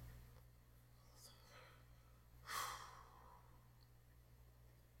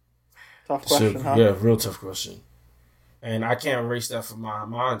 Tough question, huh? Yeah, real tough question. And I can't erase that from my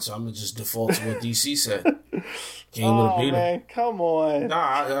mind, so I'm going to just default to what DC said. Kane would have beat him. Man, come on.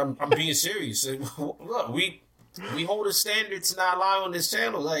 Nah, I'm being serious. Look, we hold a standard to not lie on this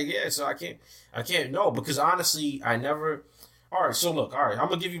channel. Like, yeah, so I can't no, because honestly, I never. All right, so look, all right, I'm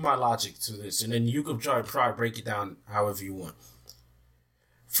gonna give you my logic to this, and then you can try to break it down however you want.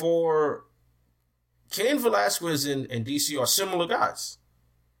 For Cain Velasquez and DC are similar guys.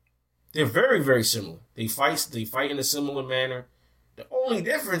 They're very, very similar. They fight in a similar manner. The only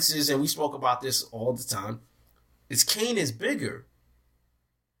difference is, and we spoke about this all the time, is Cain is bigger.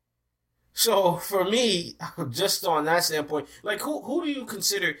 So for me, just on that standpoint, like who do you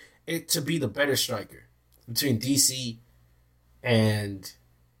consider it to be the better striker between DC and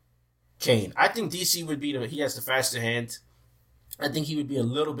Cain? I think DC would be he has the faster hand. I think he would be a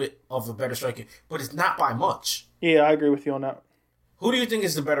little bit of a better striker, but it's not by much. Yeah, I agree with you on that. Who do you think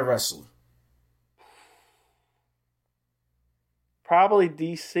is the better wrestler? Probably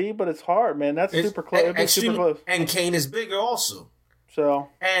DC, but it's hard, man. That's super close. It'd be super close. And Cain is bigger also. So.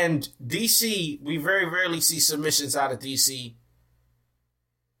 And DC, we very rarely see submissions out of DC.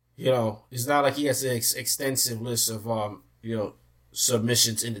 You know, it's not like he has an extensive list of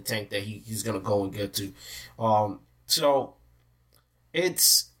submissions in the tank that he's gonna go and get to. So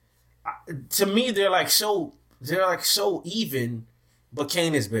it's to me they're like so even, but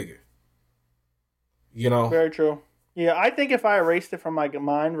Cain is bigger. You know, very true. Yeah, I think if I erased it from my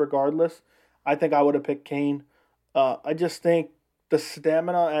mind, regardless, I think I would have picked Cain. I just think the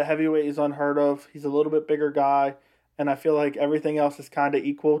stamina at heavyweight is unheard of. He's a little bit bigger guy, and I feel like everything else is kind of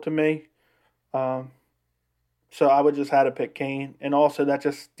equal to me. So I would just have to pick Cain. And also, that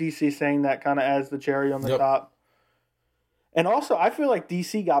just DC saying that kind of adds the cherry on the top. And also, I feel like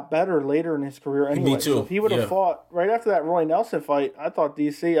DC got better later in his career anyway. Me too. So if he would have fought right after that Roy Nelson fight, I thought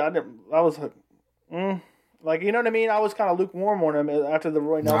DC, I was like, like, you know what I mean? I was kind of lukewarm on him after the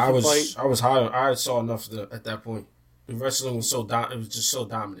Roy Nelson fight. I was high. I saw enough at that point. The wrestling was it was just so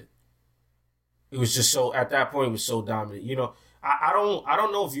dominant. It was just so, at that point, it was so dominant. You know, I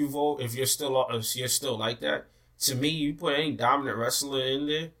don't know if you're still like that. To me, you put any dominant wrestler in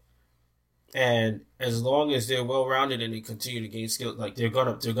there, and as long as they're well rounded and they continue to gain skill, like they're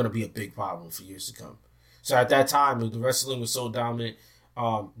gonna be a big problem for years to come. So at that time, the wrestling was so dominant,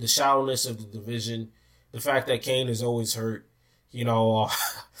 the shallowness of the division, the fact that Cain is always hurt, you know,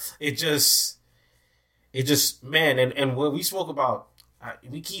 it just man, and what we spoke about, I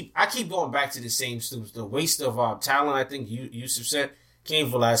keep going back to the same stuff, the waste of talent. I think Yusuf said Cain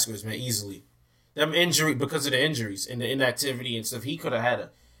Velasquez, man, easily. Because of the injuries and the inactivity and stuff, he could have had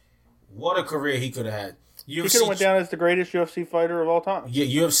what a career he could have had. He could have went down as the greatest UFC fighter of all time. Yeah,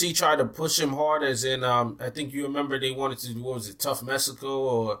 UFC tried to push him hard, as in, I think you remember they wanted to do, what was it, Tough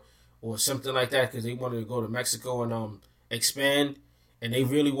Mexico or something like that, because they wanted to go to Mexico and expand, and they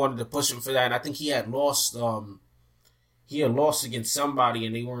really wanted to push him for that. And I think he had lost against somebody,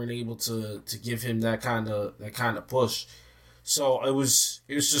 and they weren't able to give him that kind of push. So it was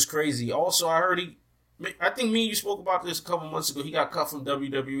just crazy. Also, I think me and you spoke about this a couple months ago. He got cut from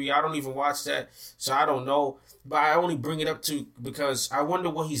WWE. I don't even watch that, so I don't know. But I only bring it up because I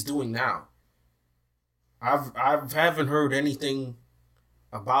wonder what he's doing now. I haven't heard anything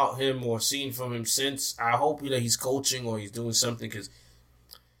about him or seen from him since. I hope that he's coaching or he's doing something, because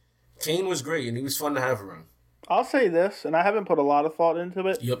Cain was great and he was fun to have around. I'll say this, and I haven't put a lot of thought into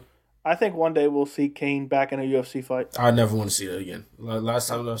it. Yep. I think one day we'll see Cain back in a UFC fight. I never want to see that again. Last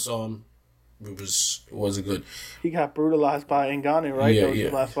time I saw him, it wasn't good. He got brutalized by Ngannou, right? Yeah, that was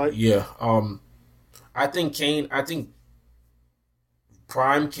his last fight. Yeah. I think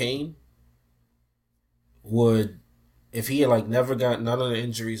prime Cain would, if he had never got none of the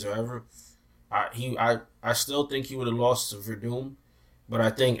injuries or ever, I still think he would have lost to Verdum. But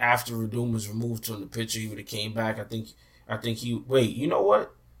I think after Verdum was removed from the picture, he would have came back. I think he. Wait, you know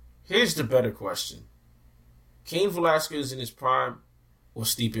what? Here's the better question: Cain Velasquez in his prime or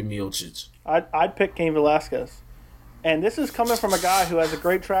Stipe Miocic? I'd pick Cain Velasquez, and this is coming from a guy who has a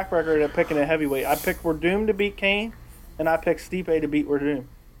great track record at picking a heavyweight. I picked Verdum to beat Cain, and I picked Stipe to beat Verdum,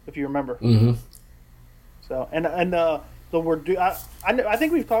 if you remember. Mm-hmm. So the Verdum, I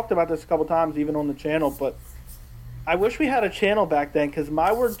think we've talked about this a couple times, even on the channel, but I wish we had a channel back then, because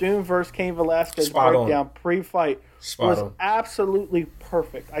my Verdum versus Cain Velasquez breakdown pre-fight was absolutely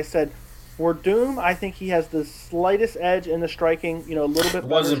perfect. I said, Verdum, I think he has the slightest edge in the striking, a little bit better. It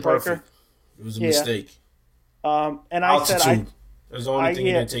wasn't striker. Perfect. It was a mistake. And altitude. I said, it was the only thing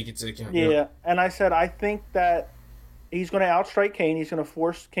you didn't take into account. Yeah, and I said, I think that he's going to outstrike Cain. He's going to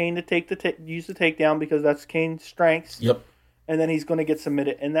force Cain to use the takedown, because that's Cain's strengths. Yep. And then he's going to get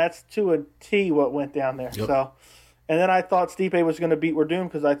submitted, and that's to a T what went down there. Yep. So, And then I thought Stipe was going to beat Werdum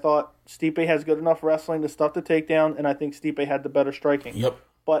because I thought Stipe has good enough wrestling to stuff the takedown, and I think Stipe had the better striking. Yep.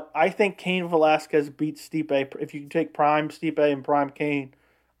 But I think Cain Velasquez beats Stipe. If you take prime Stipe and prime Cain,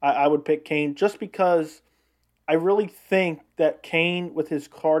 I would pick Cain just because I really think that Cain, with his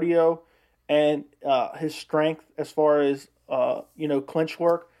cardio and his strength as far as clinch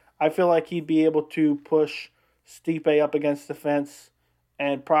work, I feel like he'd be able to push Stipe up against the fence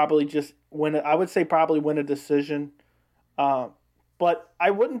and probably just win it. I would say probably win a decision. But I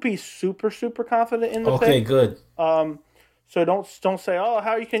wouldn't be super, super confident in the pick. Okay, good. So don't say, oh,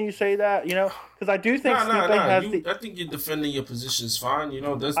 how can you say that? Because I do think Stipe has I think you're defending your positions fine.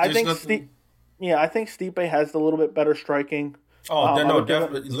 There's I think nothing. I think Stipe has a little bit better striking. No,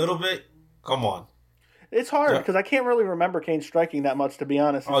 definitely a little bit. Come on. It's hard because I can't really remember Cain striking that much, to be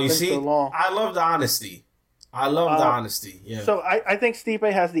honest. It's you been see, so long. I love the honesty. Yeah. So I think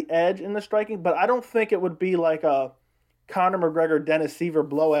Stipe has the edge in the striking, but I don't think it would be like a Conor McGregor Dennis Seaver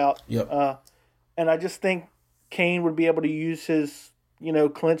blowout. Yep. And I just think Cain would be able to use his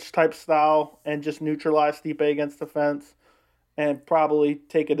clinch type style and just neutralize Stipe against the fence and probably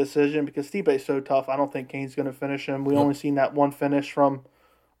take a decision because Stipe's so tough. I don't think Cain's going to finish him. We only seen that one finish from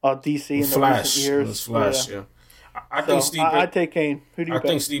DC in the recent years. It was Flash, yeah. I think Stipe. I'd take Cain. Who do you pick? I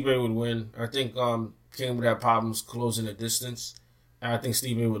think Stipe would win. I think Cain would have problems closing the distance. And I think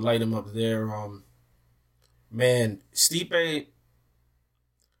Stipe would light him up there. Man, Stipe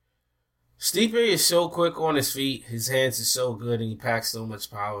is so quick on his feet. His hands are so good, and he packs so much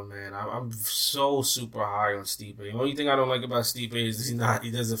power, man. I'm so super high on Stipe. The only thing I don't like about Stipe is he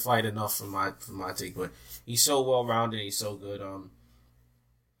doesn't fight enough for my take, but he's so well rounded. He's so good.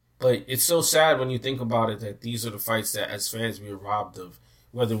 But it's so sad when you think about it that these are the fights that, as fans, we are robbed of,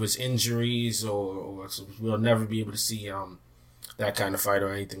 whether it was injuries or we'll never be able to see that kind of fight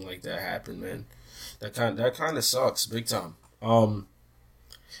or anything like that happen, man. That kind of sucks big time.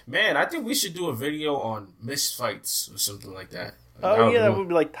 Man, I think we should do a video on missed fights or something like that. That would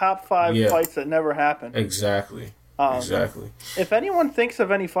be like top 5 fights that never happened. Exactly. Exactly. If anyone thinks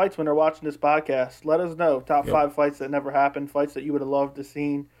of any fights when they're watching this podcast, let us know. Top 5 fights that never happened, fights that you would have loved to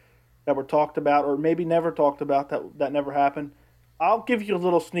seen that were talked about or maybe never talked about that never happened. I'll give you a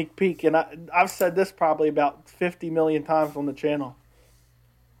little sneak peek, and I've said this probably about 50 million times on the channel.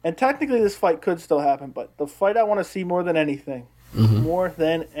 And technically this fight could still happen, but the fight I want to see more than anything, is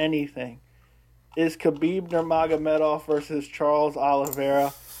Khabib Nurmagomedov versus Charles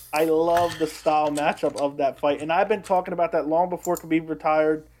Oliveira. I love the style matchup of that fight, and I've been talking about that long before Khabib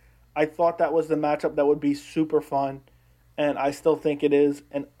retired. I thought that was the matchup that would be super fun, and I still think it is.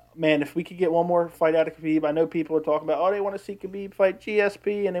 And man, if we could get one more fight out of Khabib, I know people are talking about, they want to see Khabib fight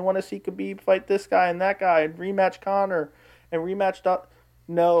GSP, and they want to see Khabib fight this guy and that guy, and rematch Conor, and rematch...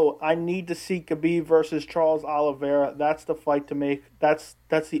 No, I need to see Khabib versus Charles Oliveira. That's the fight to make. That's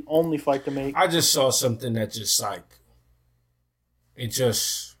the only fight to make. I just saw something that just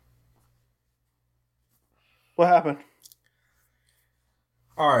What happened?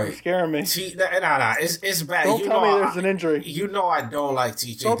 All right. You're scaring me. Nah. It's bad. Don't tell me there's an injury. You know I don't like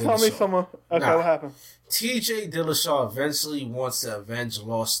TJ Dillashaw. Don't tell me someone... Okay, what happened? TJ Dillashaw eventually wants to avenge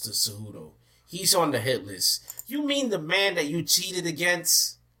loss to Cejudo. He's on the hit list. You mean the man that you cheated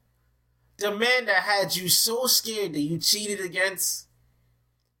against? The man that had you so scared that you cheated against?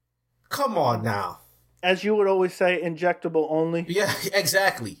 Come on now. As you would always say, injectable only. Yeah,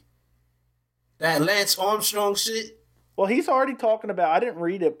 exactly. That Lance Armstrong shit. Well, he's already talking about, I didn't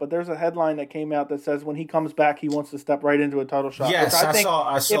read it, but there's a headline that came out that says when he comes back, he wants to step right into a title shot. Yes, I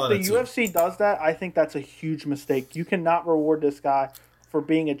saw that if the UFC does that, I think that's a huge mistake. You cannot reward this guy for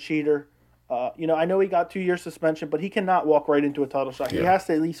being a cheater. I know he got 2-year suspension, but he cannot walk right into a title shot. Yeah. He has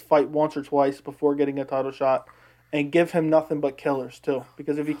to at least fight once or twice before getting a title shot, and give him nothing but killers too.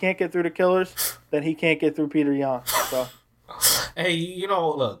 Because if he can't get through the killers, then he can't get through Peter Yan. So, hey,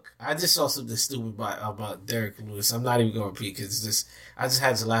 look, I just saw something stupid about Derek Lewis. I'm not even going to repeat because I just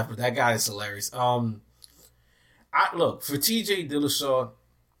had to laugh, but that guy is hilarious. Look, for TJ Dillashaw,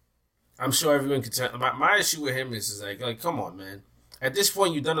 I'm sure everyone can tell. My issue with him is like, come on, man. At this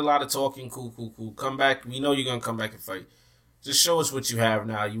point, you've done a lot of talking. Cool. Come back. We know you're going to come back and fight. Just show us what you have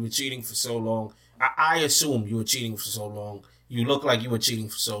now. You were cheating for so long. I assume you were cheating for so long. You look like you were cheating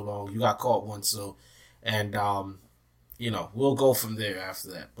for so long. You got caught once, so. And, we'll go from there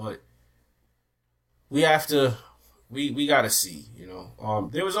after that. But we have to, we got to see,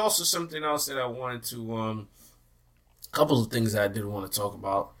 There was also something else that I wanted to, a couple of things that I did want to talk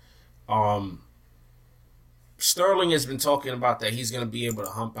about. Sterling has been talking about that he's going to be able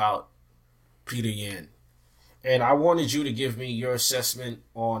to hump out Peter Yan. And I wanted you to give me your assessment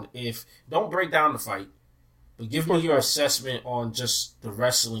on don't break down the fight, But give me your assessment on just the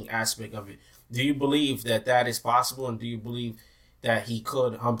wrestling aspect of it. Do you believe that is possible, and do you believe that he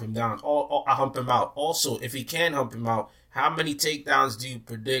could hump him down or hump him out? Also, if he can hump him out, how many takedowns do you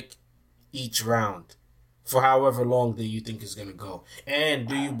predict each round for however long that you think is going to go? And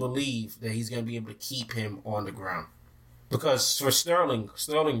do you believe that he's going to be able to keep him on the ground? Because for Sterling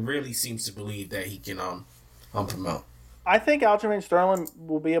really seems to believe that he can hump him out. I think Aljamain Sterling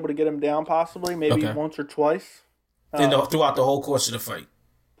will be able to get him down possibly, maybe once or twice. Throughout the whole course of the fight?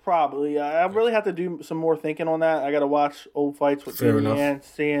 Probably. I really have to do some more thinking on that. I got to watch old fights with Peter Yan,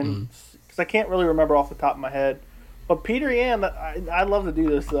 seeing, because I can't really remember off the top of my head. But Peter Yan, I love to do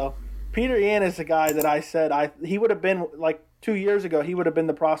this though. Peter Yan is the guy that I said he would have been, like 2 years ago, he would have been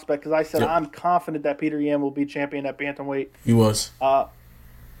the prospect, because I said I'm confident that Peter Yan will be champion at bantamweight. He was.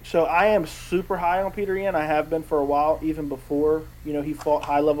 So I am super high on Peter Yan. I have been for a while, even before he fought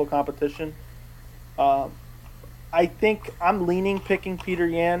high level competition. I think I'm picking Peter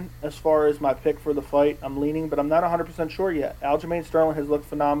Yan as far as my pick for the fight. I'm leaning, but I'm not 100% sure yet. Aljamain Sterling has looked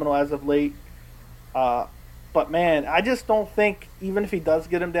phenomenal as of late. But, man, I just don't think, even if he does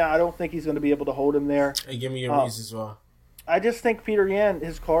get him down, I don't think he's going to be able to hold him there. Hey, give me your reasons why. I just think Peter Yan,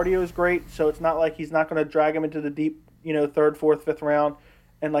 his cardio is great, so it's not like he's not going to drag him into the deep, third, fourth, fifth round,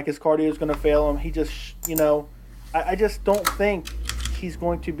 and, like, his cardio is going to fail him. He just, I just don't think he's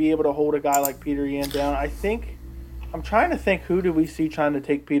going to be able to hold a guy like Peter Yan down. I'm trying to think, who do we see trying to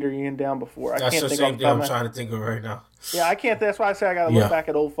take Peter Yan down before? That's the same thing I'm trying to think of right now. Yeah, I can't. That's why I say I got to look back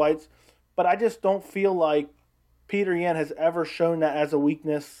at old fights. But I just don't feel like Peter Yan has ever shown that as a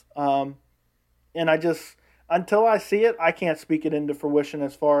weakness. And until I see it, I can't speak it into fruition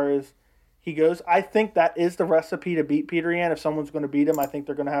as far as he goes. I think that is the recipe to beat Peter Yan. If someone's going to beat him, I think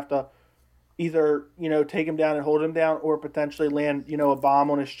they're going to have to either, take him down and hold him down, or potentially land, a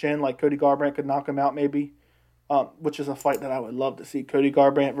bomb on his chin, like Cody Garbrandt could knock him out maybe. Which is a fight that I would love to see, Cody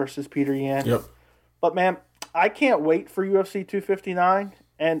Garbrandt versus Peter Yan. Yep. But, man, I can't wait for UFC 259.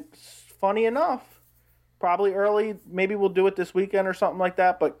 And funny enough, probably early, maybe we'll do it this weekend or something like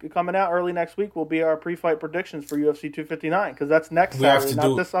that, but coming out early next week will be our pre-fight predictions for UFC 259, because that's next Saturday,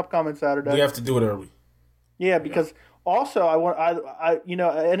 not this upcoming Saturday. We have to do it early. Yeah, because also I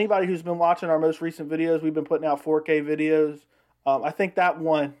anybody who's been watching our most recent videos, we've been putting out 4K videos. I think that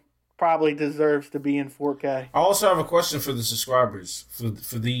one probably deserves to be in 4K. I also have a question for the subscribers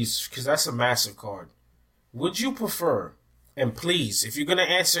for these, because that's a massive card. Would you prefer, and please, if you're going to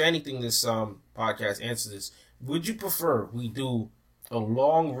answer anything this podcast, answer this. Would you prefer we do a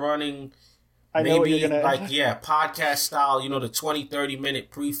long running, podcast style, the 20, 30 minute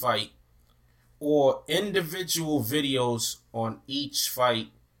pre-fight, or individual videos on each fight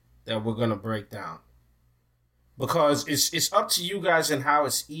that we're going to break down? Because it's up to you guys and how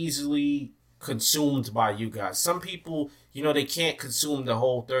it's easily consumed by you guys. Some people, they can't consume the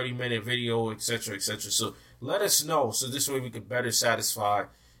whole 30-minute video, etc., etc. So let us know, so this way we can better satisfy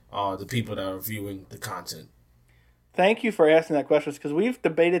the people that are viewing the content. Thank you for asking that question, because we've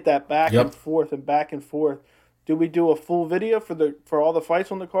debated that back and forth. Do we do a full video for all the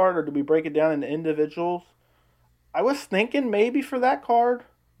fights on the card, or do we break it down into individuals? I was thinking maybe for that card,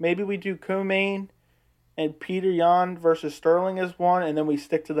 maybe we do co-main and Peter Yan versus Sterling as one, and then we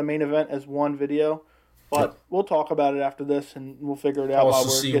stick to the main event as one video. But we'll talk about it after this, and we'll figure it out while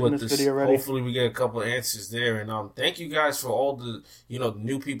we're getting this video ready. Hopefully we get a couple of answers there. And thank you guys for all the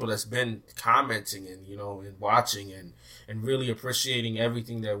new people that's been commenting and and watching and really appreciating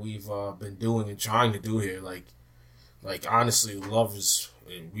everything that we've been doing and trying to do here. Like honestly, love is,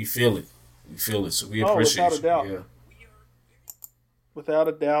 we feel it. So we appreciate without a doubt. Yeah. Without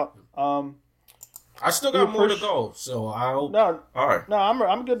a doubt. I still got more to go, so I'll. No, all right. No,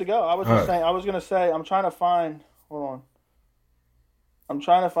 I'm good to go. I was just saying. I was gonna say I'm trying to find. Hold on. I'm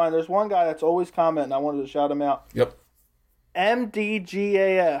trying to find. There's one guy that's always commenting. I wanted to shout him out. Yep.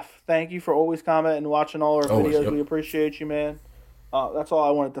 MDGAF. Thank you for always commenting and watching all our videos. Yep. We appreciate you, man. That's all I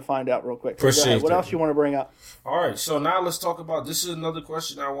wanted to find out real quick. Appreciate what else you want to bring up? All right. So now let's talk about. This is another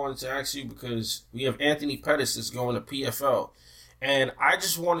question I wanted to ask you, because we have Anthony Pettis that's going to PFL. And I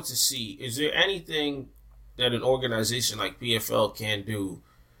just wanted to see, is there anything that an organization like PFL can do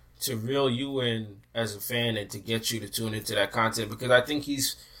to reel you in as a fan and to get you to tune into that content? Because I think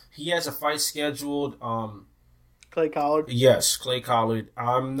he has a fight scheduled. Clay Collard? Yes, Clay Collard.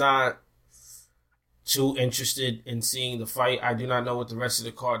 I'm not too interested in seeing the fight. I do not know what the rest of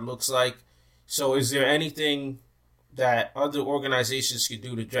the card looks like. So is there anything that other organizations could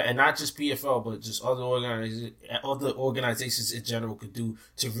do to, and not just PFL, but just other organizations in general could do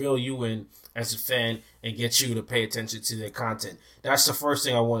to reel you in as a fan and get you to pay attention to their content? That's the first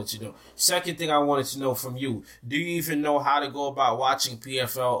thing I wanted to know. Second thing I wanted to know from you, do you even know how to go about watching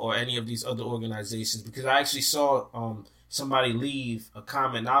PFL or any of these other organizations? Because I actually saw somebody leave a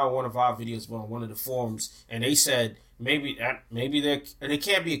comment, not on one of our videos, but on one of the forums, and they said maybe they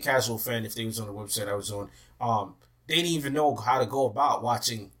can't be a casual fan if they was on the website I was on. They didn't even know how to go about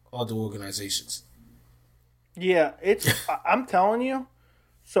watching other organizations. Yeah, I'm telling you.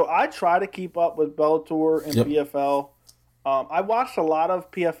 So I try to keep up with Bellator and PFL. I watched a lot of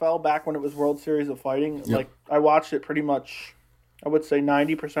PFL back when it was World Series of Fighting. Yep. Like I watched it pretty much, I would say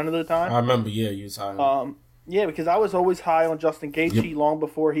 90% of the time. I remember, you was high. Yeah, because I was always high on Justin Gaethje long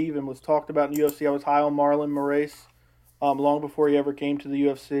before he even was talked about in the UFC. I was high on Marlon Moraes long before he ever came to the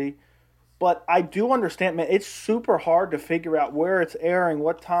UFC. But I do understand, man, it's super hard to figure out where it's airing,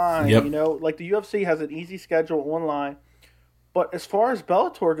 what time, you know. Like the UFC has an easy schedule online. But as far as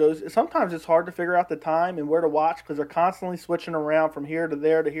Bellator goes, sometimes it's hard to figure out the time and where to watch because they're constantly switching around from here to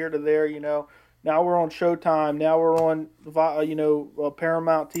there to here to there, you know. Now we're on Showtime. Now we're on,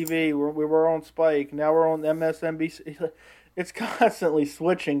 Paramount TV. We were on Spike. Now we're on MSNBC. It's constantly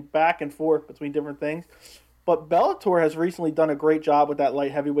switching back and forth between different things. But Bellator has recently done a great job with that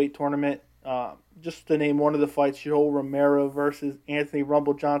light heavyweight tournament. Just to name one of the fights, Yoel Romero versus Anthony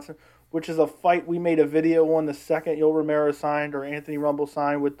Rumble Johnson, which is a fight we made a video on the second Yoel Romero signed or Anthony Rumble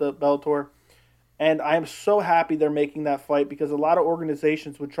signed with the Bellator. And I am so happy they're making that fight because a lot of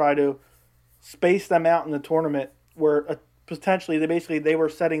organizations would try to space them out in the tournament where potentially they were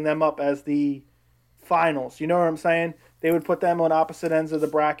setting them up as the finals. You know what I'm saying? They would put them on opposite ends of the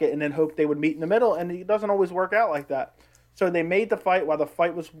bracket and then hope they would meet in the middle, and it doesn't always work out like that. So they made the fight while the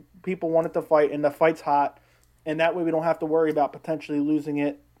fight was people wanted to fight, and the fight's hot, and that way we don't have to worry about potentially losing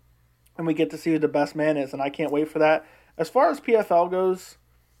it, and we get to see who the best man is, and I can't wait for that. As far as PFL goes,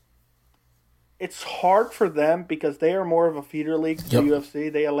 it's hard for them because they are more of a feeder league to the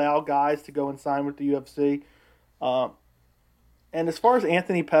UFC. They allow guys to go and sign with the UFC. And as far as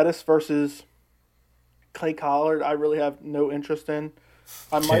Anthony Pettis versus Clay Collard, I really have no interest in.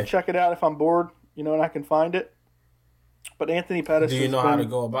 I might check it out if I'm bored, and I can find it. But Anthony Pettis. Do you know how to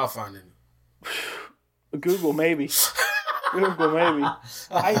go about finding it? Google maybe.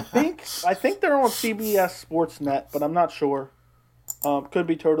 I think they're on CBS Sportsnet, but I'm not sure. Could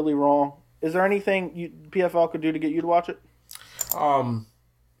be totally wrong. Is there anything PFL could do to get you to watch it?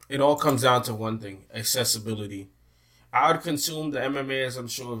 It all comes down to one thing: accessibility. I would consume the MMA as I'm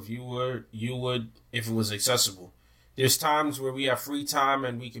sure if you would if it was accessible. There's times where we have free time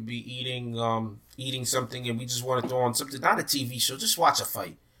and we could be eating something and we just want to throw on something, not a TV show, just watch a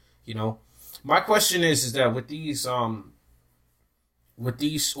fight. My question is that with these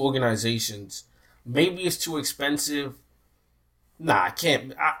organizations, maybe it's too expensive. Nah, I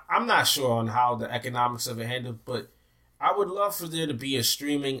can't. I'm not sure on how the economics of it handled, but I would love for there to be a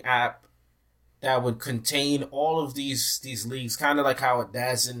streaming app that would contain all of these leagues, kind of like how a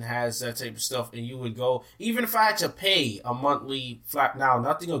DAZN has that type of stuff, and you would go, even if I had to pay a monthly flat, now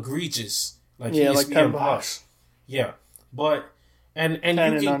nothing egregious like ESPN like $10. Yeah, but and you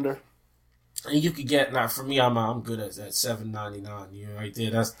can under. And you could get, now for me, I'm good at that $7.99. Right there.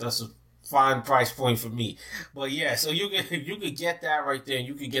 That's a fine price point for me. But yeah, so you could get that right there, and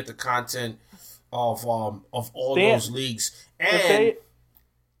you could get the content of all those leagues. And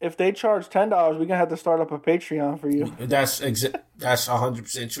if they charge $10, we're gonna have to start up a Patreon for you. That's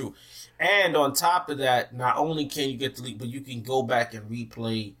 100% true. And on top of that, not only can you get the league, but you can go back and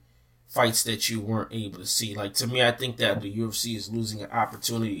replay fights that you weren't able to see. Like, to me, I think that the UFC is losing an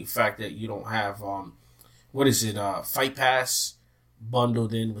opportunity. The fact that you don't have Fight Pass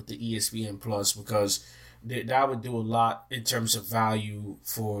bundled in with the ESPN Plus, because that would do a lot in terms of value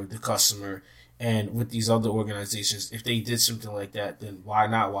for the customer. And with these other organizations, if they did something like that, then why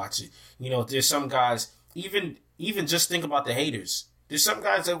not watch it? There's some guys, even just think about the haters. There's some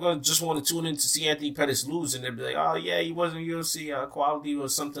guys that are going to just want to tune in to see Anthony Pettis lose, and they'll be like, oh, yeah, he wasn't UFC quality or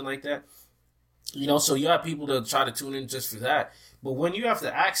something like that. So you have people that try to tune in just for that. But when you have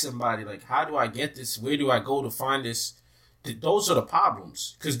to ask somebody, like, how do I get this? Where do I go to find this? Those are the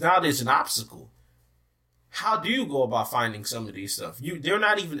problems, because now there's an obstacle. How do you go about finding some of these stuff? They're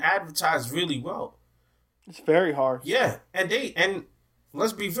not even advertised really well. It's very hard. Yeah, and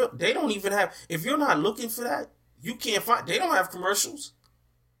let's be real, they don't even have. If you're not looking for that, you can't find. They don't have commercials.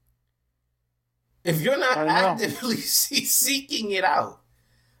 If you're not actively seeking it out,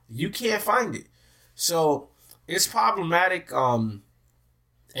 you can't find it. So it's problematic.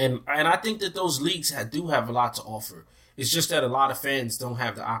 And I think that those leagues do have a lot to offer. It's just that a lot of fans don't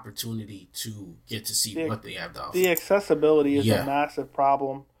have the opportunity to get to see what they have to offer. The accessibility is a massive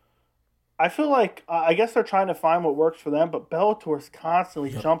problem. I feel like, I guess they're trying to find what works for them, but Bellator is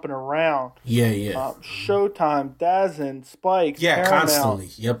constantly jumping around. Yeah. Showtime, DAZN, Spike, Paramount, constantly.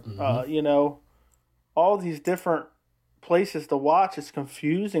 Yep. Mm-hmm. All these different places to watch. It's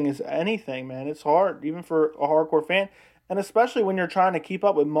confusing as anything, man. It's hard, even for a hardcore fan. And especially when you're trying to keep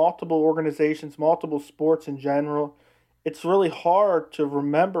up with multiple organizations, multiple sports in general. It's really hard to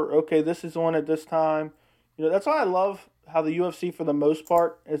remember, okay, this is on at this time. That's why I love how the UFC, for the most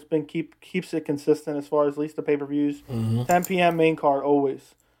part, has been keeps it consistent as far as at least the pay-per-views. 10 p.m. main card,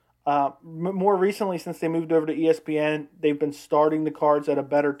 always. More recently, since they moved over to ESPN, they've been starting the cards at a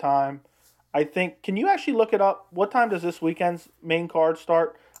better time. I think, can you actually look it up? What time does this weekend's main card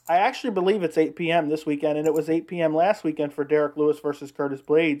start? I actually believe it's 8 p.m. this weekend, and it was 8 p.m. last weekend for Derek Lewis versus Curtis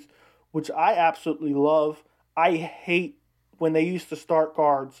Blades, which I absolutely love. I hate when they used to start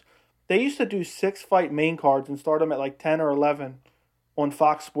cards. They used to do 6-fight main cards and start them at like 10 or 11 on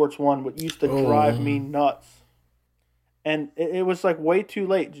Fox Sports 1, which used to drive me nuts. And it was like way too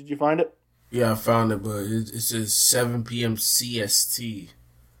late. Did you find it? Yeah, I found it, but it says 7 p.m. CST.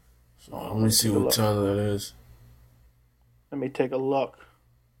 So let me see what time that is. Let me take a look.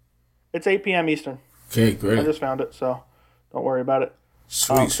 It's 8 p.m. Eastern. Okay, great. I just found it, so don't worry about it.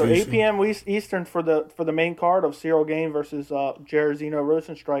 Sweet. 8 p.m. Eastern for the main card of Cyril Gane versus Jairzinho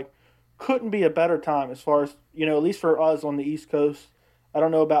Rozenstruik. Couldn't be a better time as far as, at least for us on the East Coast. I don't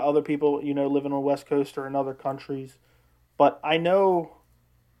know about other people, living on the West Coast or in other countries. But I know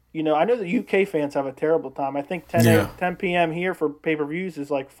the UK fans have a terrible time. I think 10 p.m. here for pay-per-views is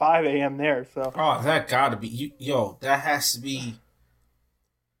like 5 a.m. there. So that gotta be that has to be.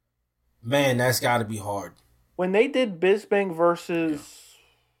 Man, that's gotta be hard. When they did Bisping versus,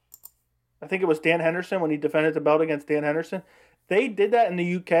 I think it was Dan Henderson when he defended the belt against Dan Henderson, they did that in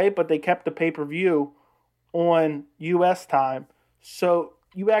the UK, but they kept the pay-per-view on US time. So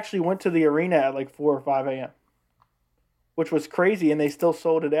you actually went to the arena at like 4 or 5 a.m., which was crazy, and they still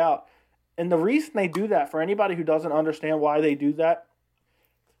sold it out. And the reason they do that, for anybody who doesn't understand why they do that,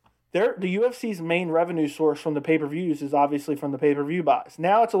 the UFC's main revenue source from the pay-per-views is obviously from the pay-per-view buys.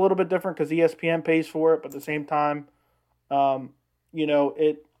 Now it's a little bit different because ESPN pays for it, but at the same time,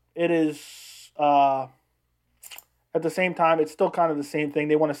 it is at the same time, it's still kind of the same thing.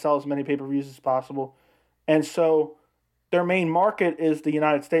 They want to sell as many pay-per-views as possible. And so their main market is the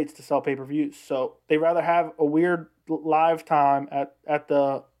United States to sell pay-per-views. So they rather have a weird live time at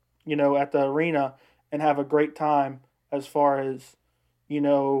the arena and have a great time as far as,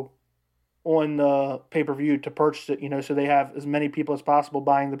 on the pay-per-view to purchase it, so they have as many people as possible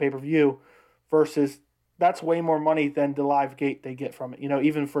buying the pay-per-view versus that's way more money than the live gate they get from it.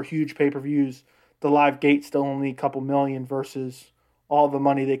 Even for huge pay-per-views, the live gate's still only a couple million versus all the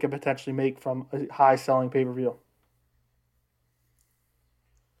money they could potentially make from a high-selling pay-per-view.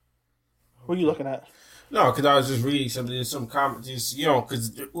 What are you looking at? No, because I was just reading something. There's some comments,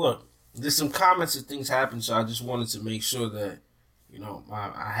 because, look, there's some comments and things happen, so I just wanted to make sure that,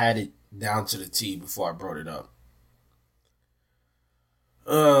 I had it down to the T before I brought it up.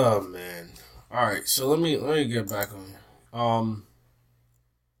 Oh, man. All right, so let me get back on.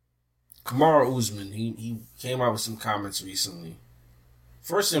 Kamaru Usman, he came out with some comments recently.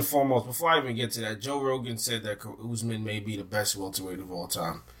 First and foremost, before I even get to that, Joe Rogan said that Usman may be the best welterweight of all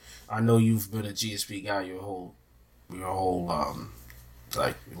time. I know you've been a GSP guy your whole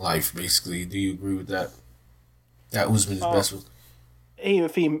life, basically. Do you agree with that? That Usman is best with.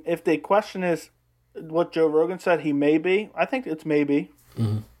 If the question is what Joe Rogan said, he may be. I think it's maybe.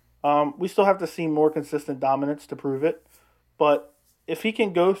 Mm-hmm. We still have to see more consistent dominance to prove it. But if he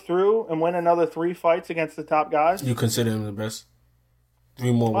can go through and win another 3 fights against the top guys, you consider him the best?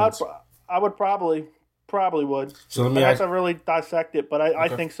 3 more wins. I would probably would. So let me have to really dissect it, but I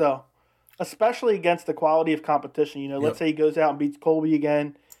think so. Especially against the quality of competition. Let's say he goes out and beats Colby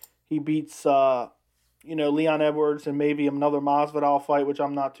again. He beats Leon Edwards and maybe another Masvidal fight, which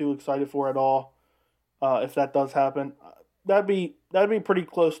I'm not too excited for at all. If that does happen, that'd be pretty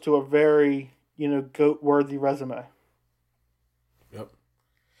close to a very GOAT-worthy resume. Yep.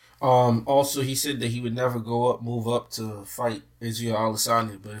 Also, he said that he would never move up to fight Israel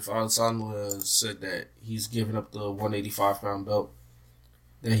Adesanya, but if Adesanya said that he's giving up the 185-pound belt,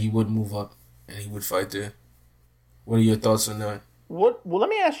 then he would move up and he would fight there. What are your thoughts on that? Well, let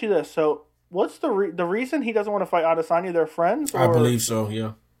me ask you this. So, what's the reason he doesn't want to fight Adesanya? They're friends? Or? I believe so,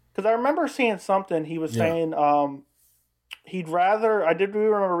 yeah. Because I remember seeing something. He was saying he'd rather, I did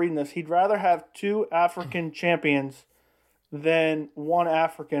remember reading this, he'd rather have 2 African champions than one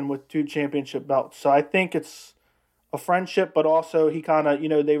African with 2 championship belts. So I think it's a friendship, but also he kind of,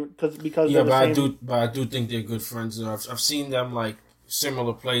 because yeah, but I do think they're good friends. I've seen them like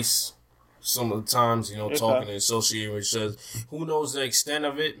similar place some of the times, talking and associating with each other. Who knows the extent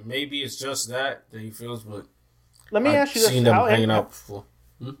of it? Maybe it's just that he feels, but let me ask you this: seen them hanging out before.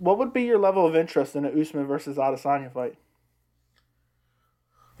 What would be your level of interest in an Usman versus Adesanya fight?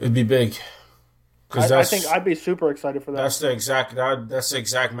 It'd be big. I think I'd be super excited for that. That's the exact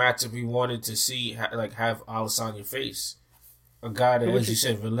matchup we wanted to see. Have Adesanya face a guy that, as you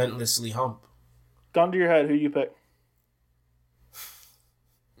said, relentlessly hump. Gun to your head, who you pick?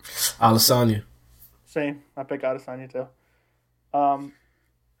 Adesanya. Same. I pick Adesanya too.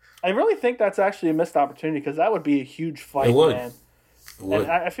 I really think that's actually a missed opportunity because that would be a huge fight, it would. Man. And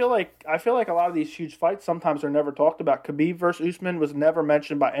I feel like a lot of these huge fights sometimes are never talked about. Khabib versus Usman was never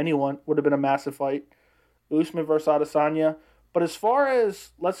mentioned by anyone. Would have been a massive fight. Usman versus Adesanya. But as far as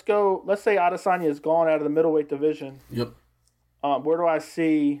let's say Adesanya is gone out of the middleweight division. Yep. Where do I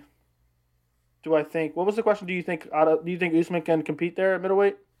see? Do I think? What was the question? Do you think Usman can compete there at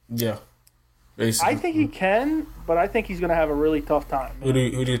middleweight? Yeah. Basically. I think he can, but I think he's going to have a really tough time. Who do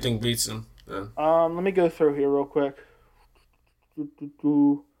you think beats him? Then? Let me go through here real quick.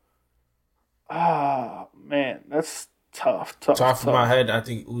 Ah, man, that's tough. Top of my head, I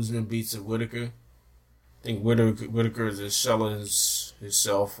think Usman beats Whitaker. I think Whitaker is just selling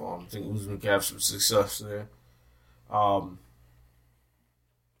himself. I think Usman can have some success there.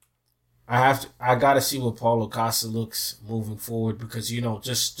 I gotta see what Paulo Costa looks moving forward because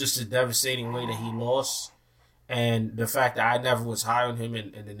just the devastating way that he lost and the fact that I never was high on him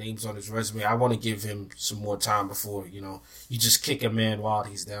and the names on his resume. I want to give him some more time before you just kick a man while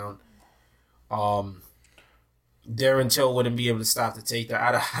he's down. Darren Till wouldn't be able to stop the takedown.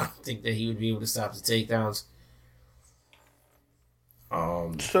 I don't think that he would be able to stop the takedowns.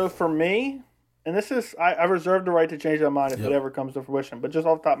 So for me, and this is I reserve the right to change my mind if it ever comes to fruition, but just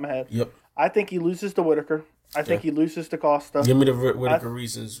off the top of my head, I think he loses to Whitaker. I think he loses to Costa. Give me the Whitaker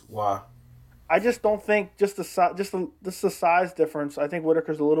reasons why. I just don't think just the size difference. I think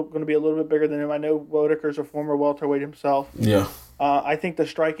Whitaker's going to be a little bit bigger than him. I know Whitaker's a former welterweight himself. Yeah. I think the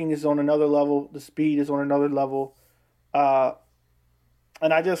striking is on another level. The speed is on another level. And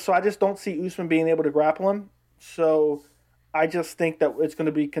I just don't see Usman being able to grapple him. So I just think that it's going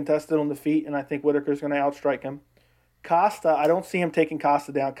to be contested on the feet, and I think Whitaker's going to outstrike him. Costa, I don't see him taking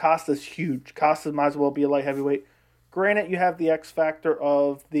Costa down. Costa's huge. Costa might as well be a light heavyweight. Granted, you have the X factor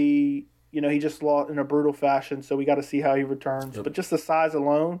of the, he just lost in a brutal fashion, so we got to see how he returns. But just the size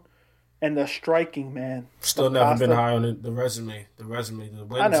alone and the striking, man. Still never been high on the resume. The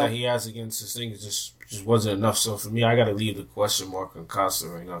wins that he has against this thing just wasn't enough. So for me, I got to leave the question mark on Costa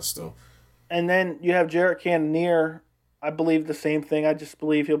right now still. And then you have Jarrett Cannonier. I believe the same thing. I just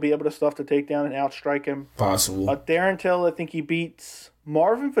believe he'll be able to stuff the takedown and outstrike him. Possible. Darren Till, I think he beats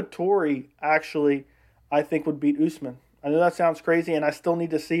Marvin Vettori. Actually, I think would beat Usman. I know that sounds crazy, and I still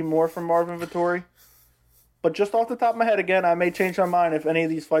need to see more from Marvin Vettori. But just off the top of my head, again, I may change my mind if any of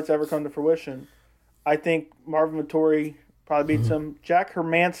these fights ever come to fruition. I think Marvin Vettori probably beats him. Jack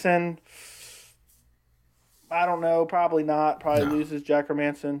Hermanson, I don't know. Probably not. Probably loses Jack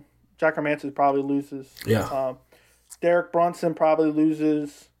Hermanson. Jack Hermanson probably loses. Yeah. Derek Brunson probably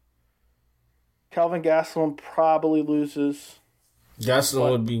loses. Kelvin Gastelum probably loses.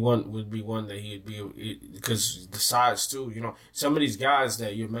 Gastelum would be one that he'd be because the size too. Some of these guys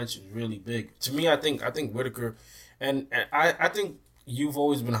that you mentioned really big. To me, I think Whitaker, and I think you've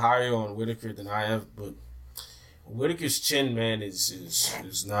always been higher on Whitaker than I have, but Whitaker's chin, man,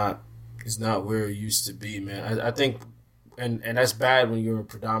 is not where it used to be, man. I think, and that's bad when you're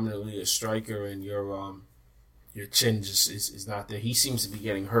predominantly a striker and your chin just is not there. He seems to be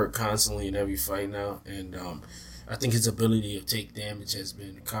getting hurt constantly in every fight now, and I think his ability to take damage has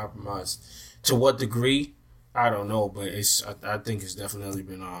been compromised. To what degree, I don't know, but I think it's definitely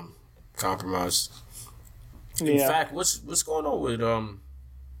been compromised. In fact, what's going on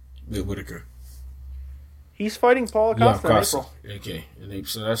with Whitaker? He's fighting Paulo Costa in April. Okay,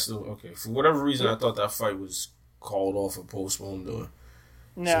 so that's still okay. For whatever reason, I thought that fight was called off or postponed or.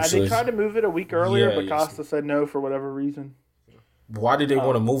 Nah, they tried to move it a week earlier, but Costa said no for whatever reason. Why did they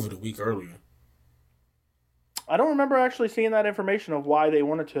want to move it a week earlier? I don't remember actually seeing that information of why they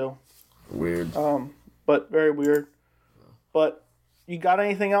wanted to. Weird. But very weird. But you got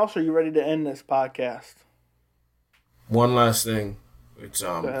anything else, or are you ready to end this podcast? One last thing. It's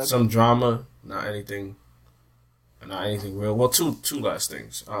some drama, not anything real. Well, two last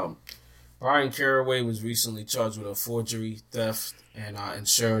things. Brian Caraway was recently charged with a forgery, theft, and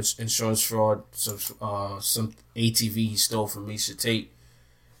insurance fraud. Some ATV he stole from Misha Tate.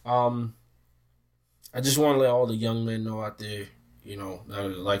 I just want to let all the young men know out there, that are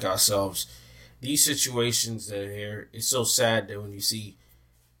like ourselves, these situations that are here, it's so sad that when you see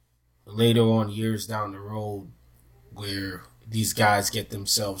later on, years down the road, where these guys get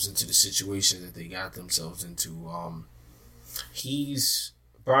themselves into the situation that they got themselves into.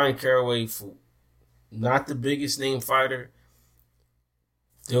 Brian Caraway, for not the biggest name fighter.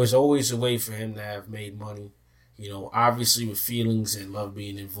 There was always a way for him to have made money. Obviously with feelings and love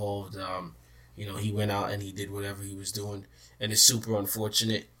being involved, he went out and he did whatever he was doing, and it's super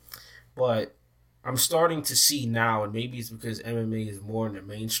unfortunate. But I'm starting to see now, and maybe it's because MMA is more in the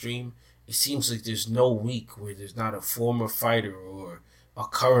mainstream, it seems like there's no week where there's not a former fighter or a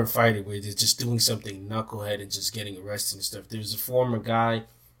current fighter where they're just doing something knucklehead and just getting arrested and stuff. There's a former guy,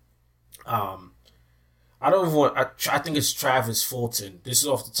 I think it's Travis Fulton. This is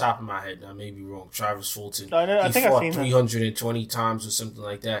off the top of my head. I may be wrong. Travis Fulton. I think I've seen 320 times or something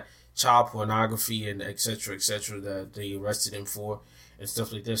like that. Child pornography and et cetera, that they arrested him for and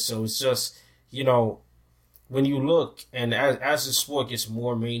stuff like this. So it's just, when you look, and as the sport gets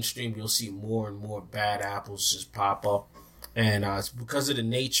more mainstream, you'll see more and more bad apples just pop up. And it's because of the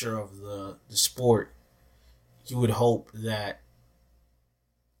nature of the sport, you would hope that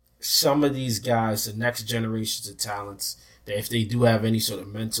some of these guys, the next generations of talents, that if they do have any sort of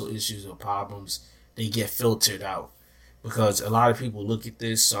mental issues or problems, they get filtered out. Because a lot of people look at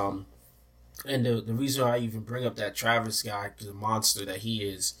this, and the reason I even bring up that Travis guy, the monster that he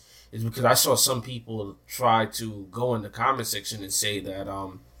is because I saw some people try to go in the comment section and say that,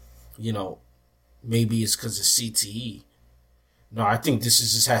 maybe it's because of CTE. No, I think this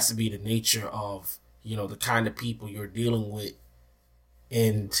just has to be the nature of, the kind of people you're dealing with.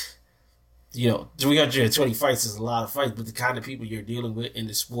 And, 320 fights is a lot of fights, but the kind of people you're dealing with in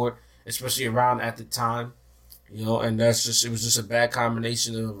the sport, especially around at the time, and it was just a bad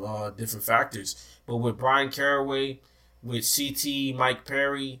combination of different factors. But with Brian Caraway, with CT, Mike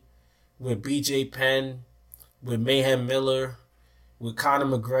Perry, with BJ Penn, with Mayhem Miller, with Conor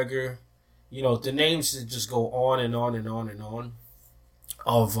McGregor, the names that just go on and on and on and on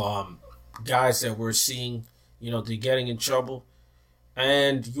of guys that we're seeing, they're getting in trouble.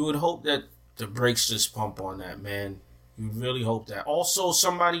 And you would hope that the brakes just pump on that, man. You really hope that. Also,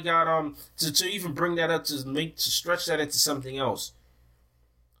 somebody got to even bring that up to stretch that into something else.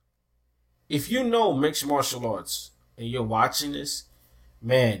 If you know mixed martial arts and you're watching this,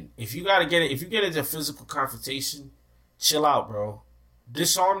 man, if you get into physical confrontation, chill out, bro.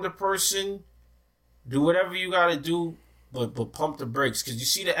 Disarm the person, do whatever you gotta do, but pump the brakes. Because you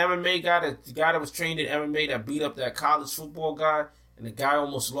see the MMA guy, the guy that was trained in MMA that beat up that college football guy, and the guy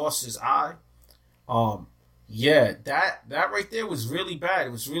almost lost his eye. Yeah, that right there was really bad.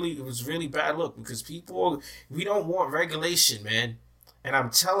 It was really bad look, because we don't want regulation, man. And I'm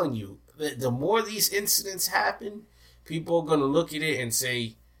telling you, the more these incidents happen, people are gonna look at it and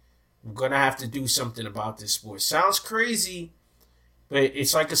say, we're gonna have to do something about this sport. Sounds crazy, but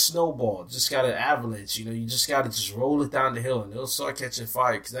it's like a snowball. Just got an avalanche, you just gotta just roll it down the hill and it'll start catching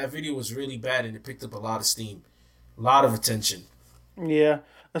fire. Because that video was really bad and it picked up a lot of steam, a lot of attention. Yeah.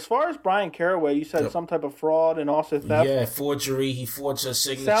 As far as Brian Caraway, you said some type of fraud and also theft. Yeah, forgery. He forged a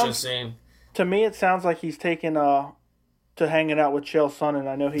signature saying. To me, it sounds like he's taken to hanging out with Chael Sonnen.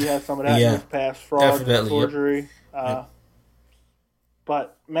 I know he has some of that in his past, fraud, forgery. Yep.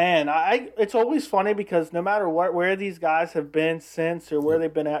 But man, it's always funny because no matter where these guys have been since or where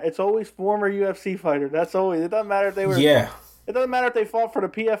they've been at, it's always former UFC fighter. That's always. It doesn't matter if they were. Yeah. It doesn't matter if they fought for the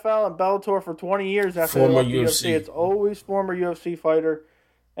PFL and Bellator for 20 years after former they left UFC. the UFC. It's always former UFC fighter.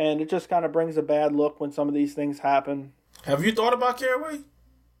 And it just kind of brings a bad look when some of these things happen. Have you thought about Caraway?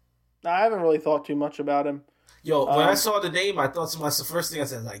 I haven't really thought too much about him. Yo, when I saw the name, I thought to myself, the first thing I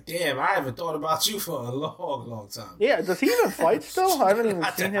said, like, damn, I haven't thought about you for a long, long time. Yeah, does he even fight still? I haven't even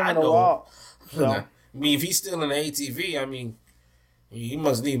seen him in a while. So. I mean, if he's still in the ATV, he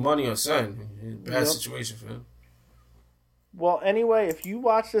must need money or something. Bad situation for him. Well, anyway, if you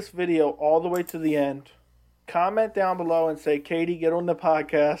watch this video all the way to the end, comment down below and say, Katie, get on the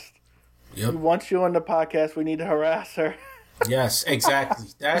podcast. Yep. Once you're on the podcast, we need to harass her. Yes, exactly.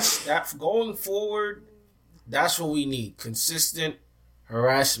 That's going forward. That's what we need. Consistent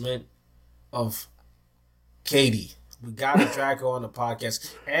harassment of Katie. We got to drag her on the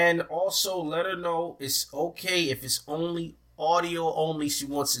podcast. And also let her know it's okay if it's only audio only. She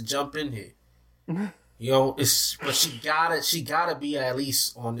wants to jump in here. But she gotta be at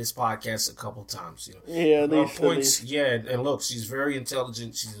least on this podcast a couple times. Yeah, at least. Points. Yeah, and look, she's very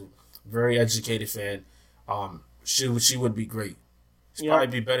intelligent. She's very educated fan. She would be great. She'd probably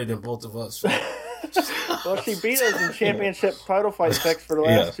be better than both of us. Well, she beat us in championship title fight picks for the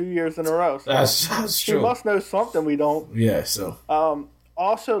last 2 years in a row. So that's true. She must know something we don't. Yeah, so.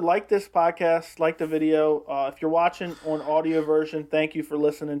 Also, like this podcast, like the video. If you're watching on audio version, thank you for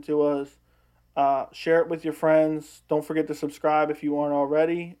listening to us. Share it with your friends. Don't forget to subscribe if you aren't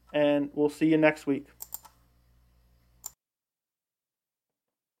already. And we'll see you next week.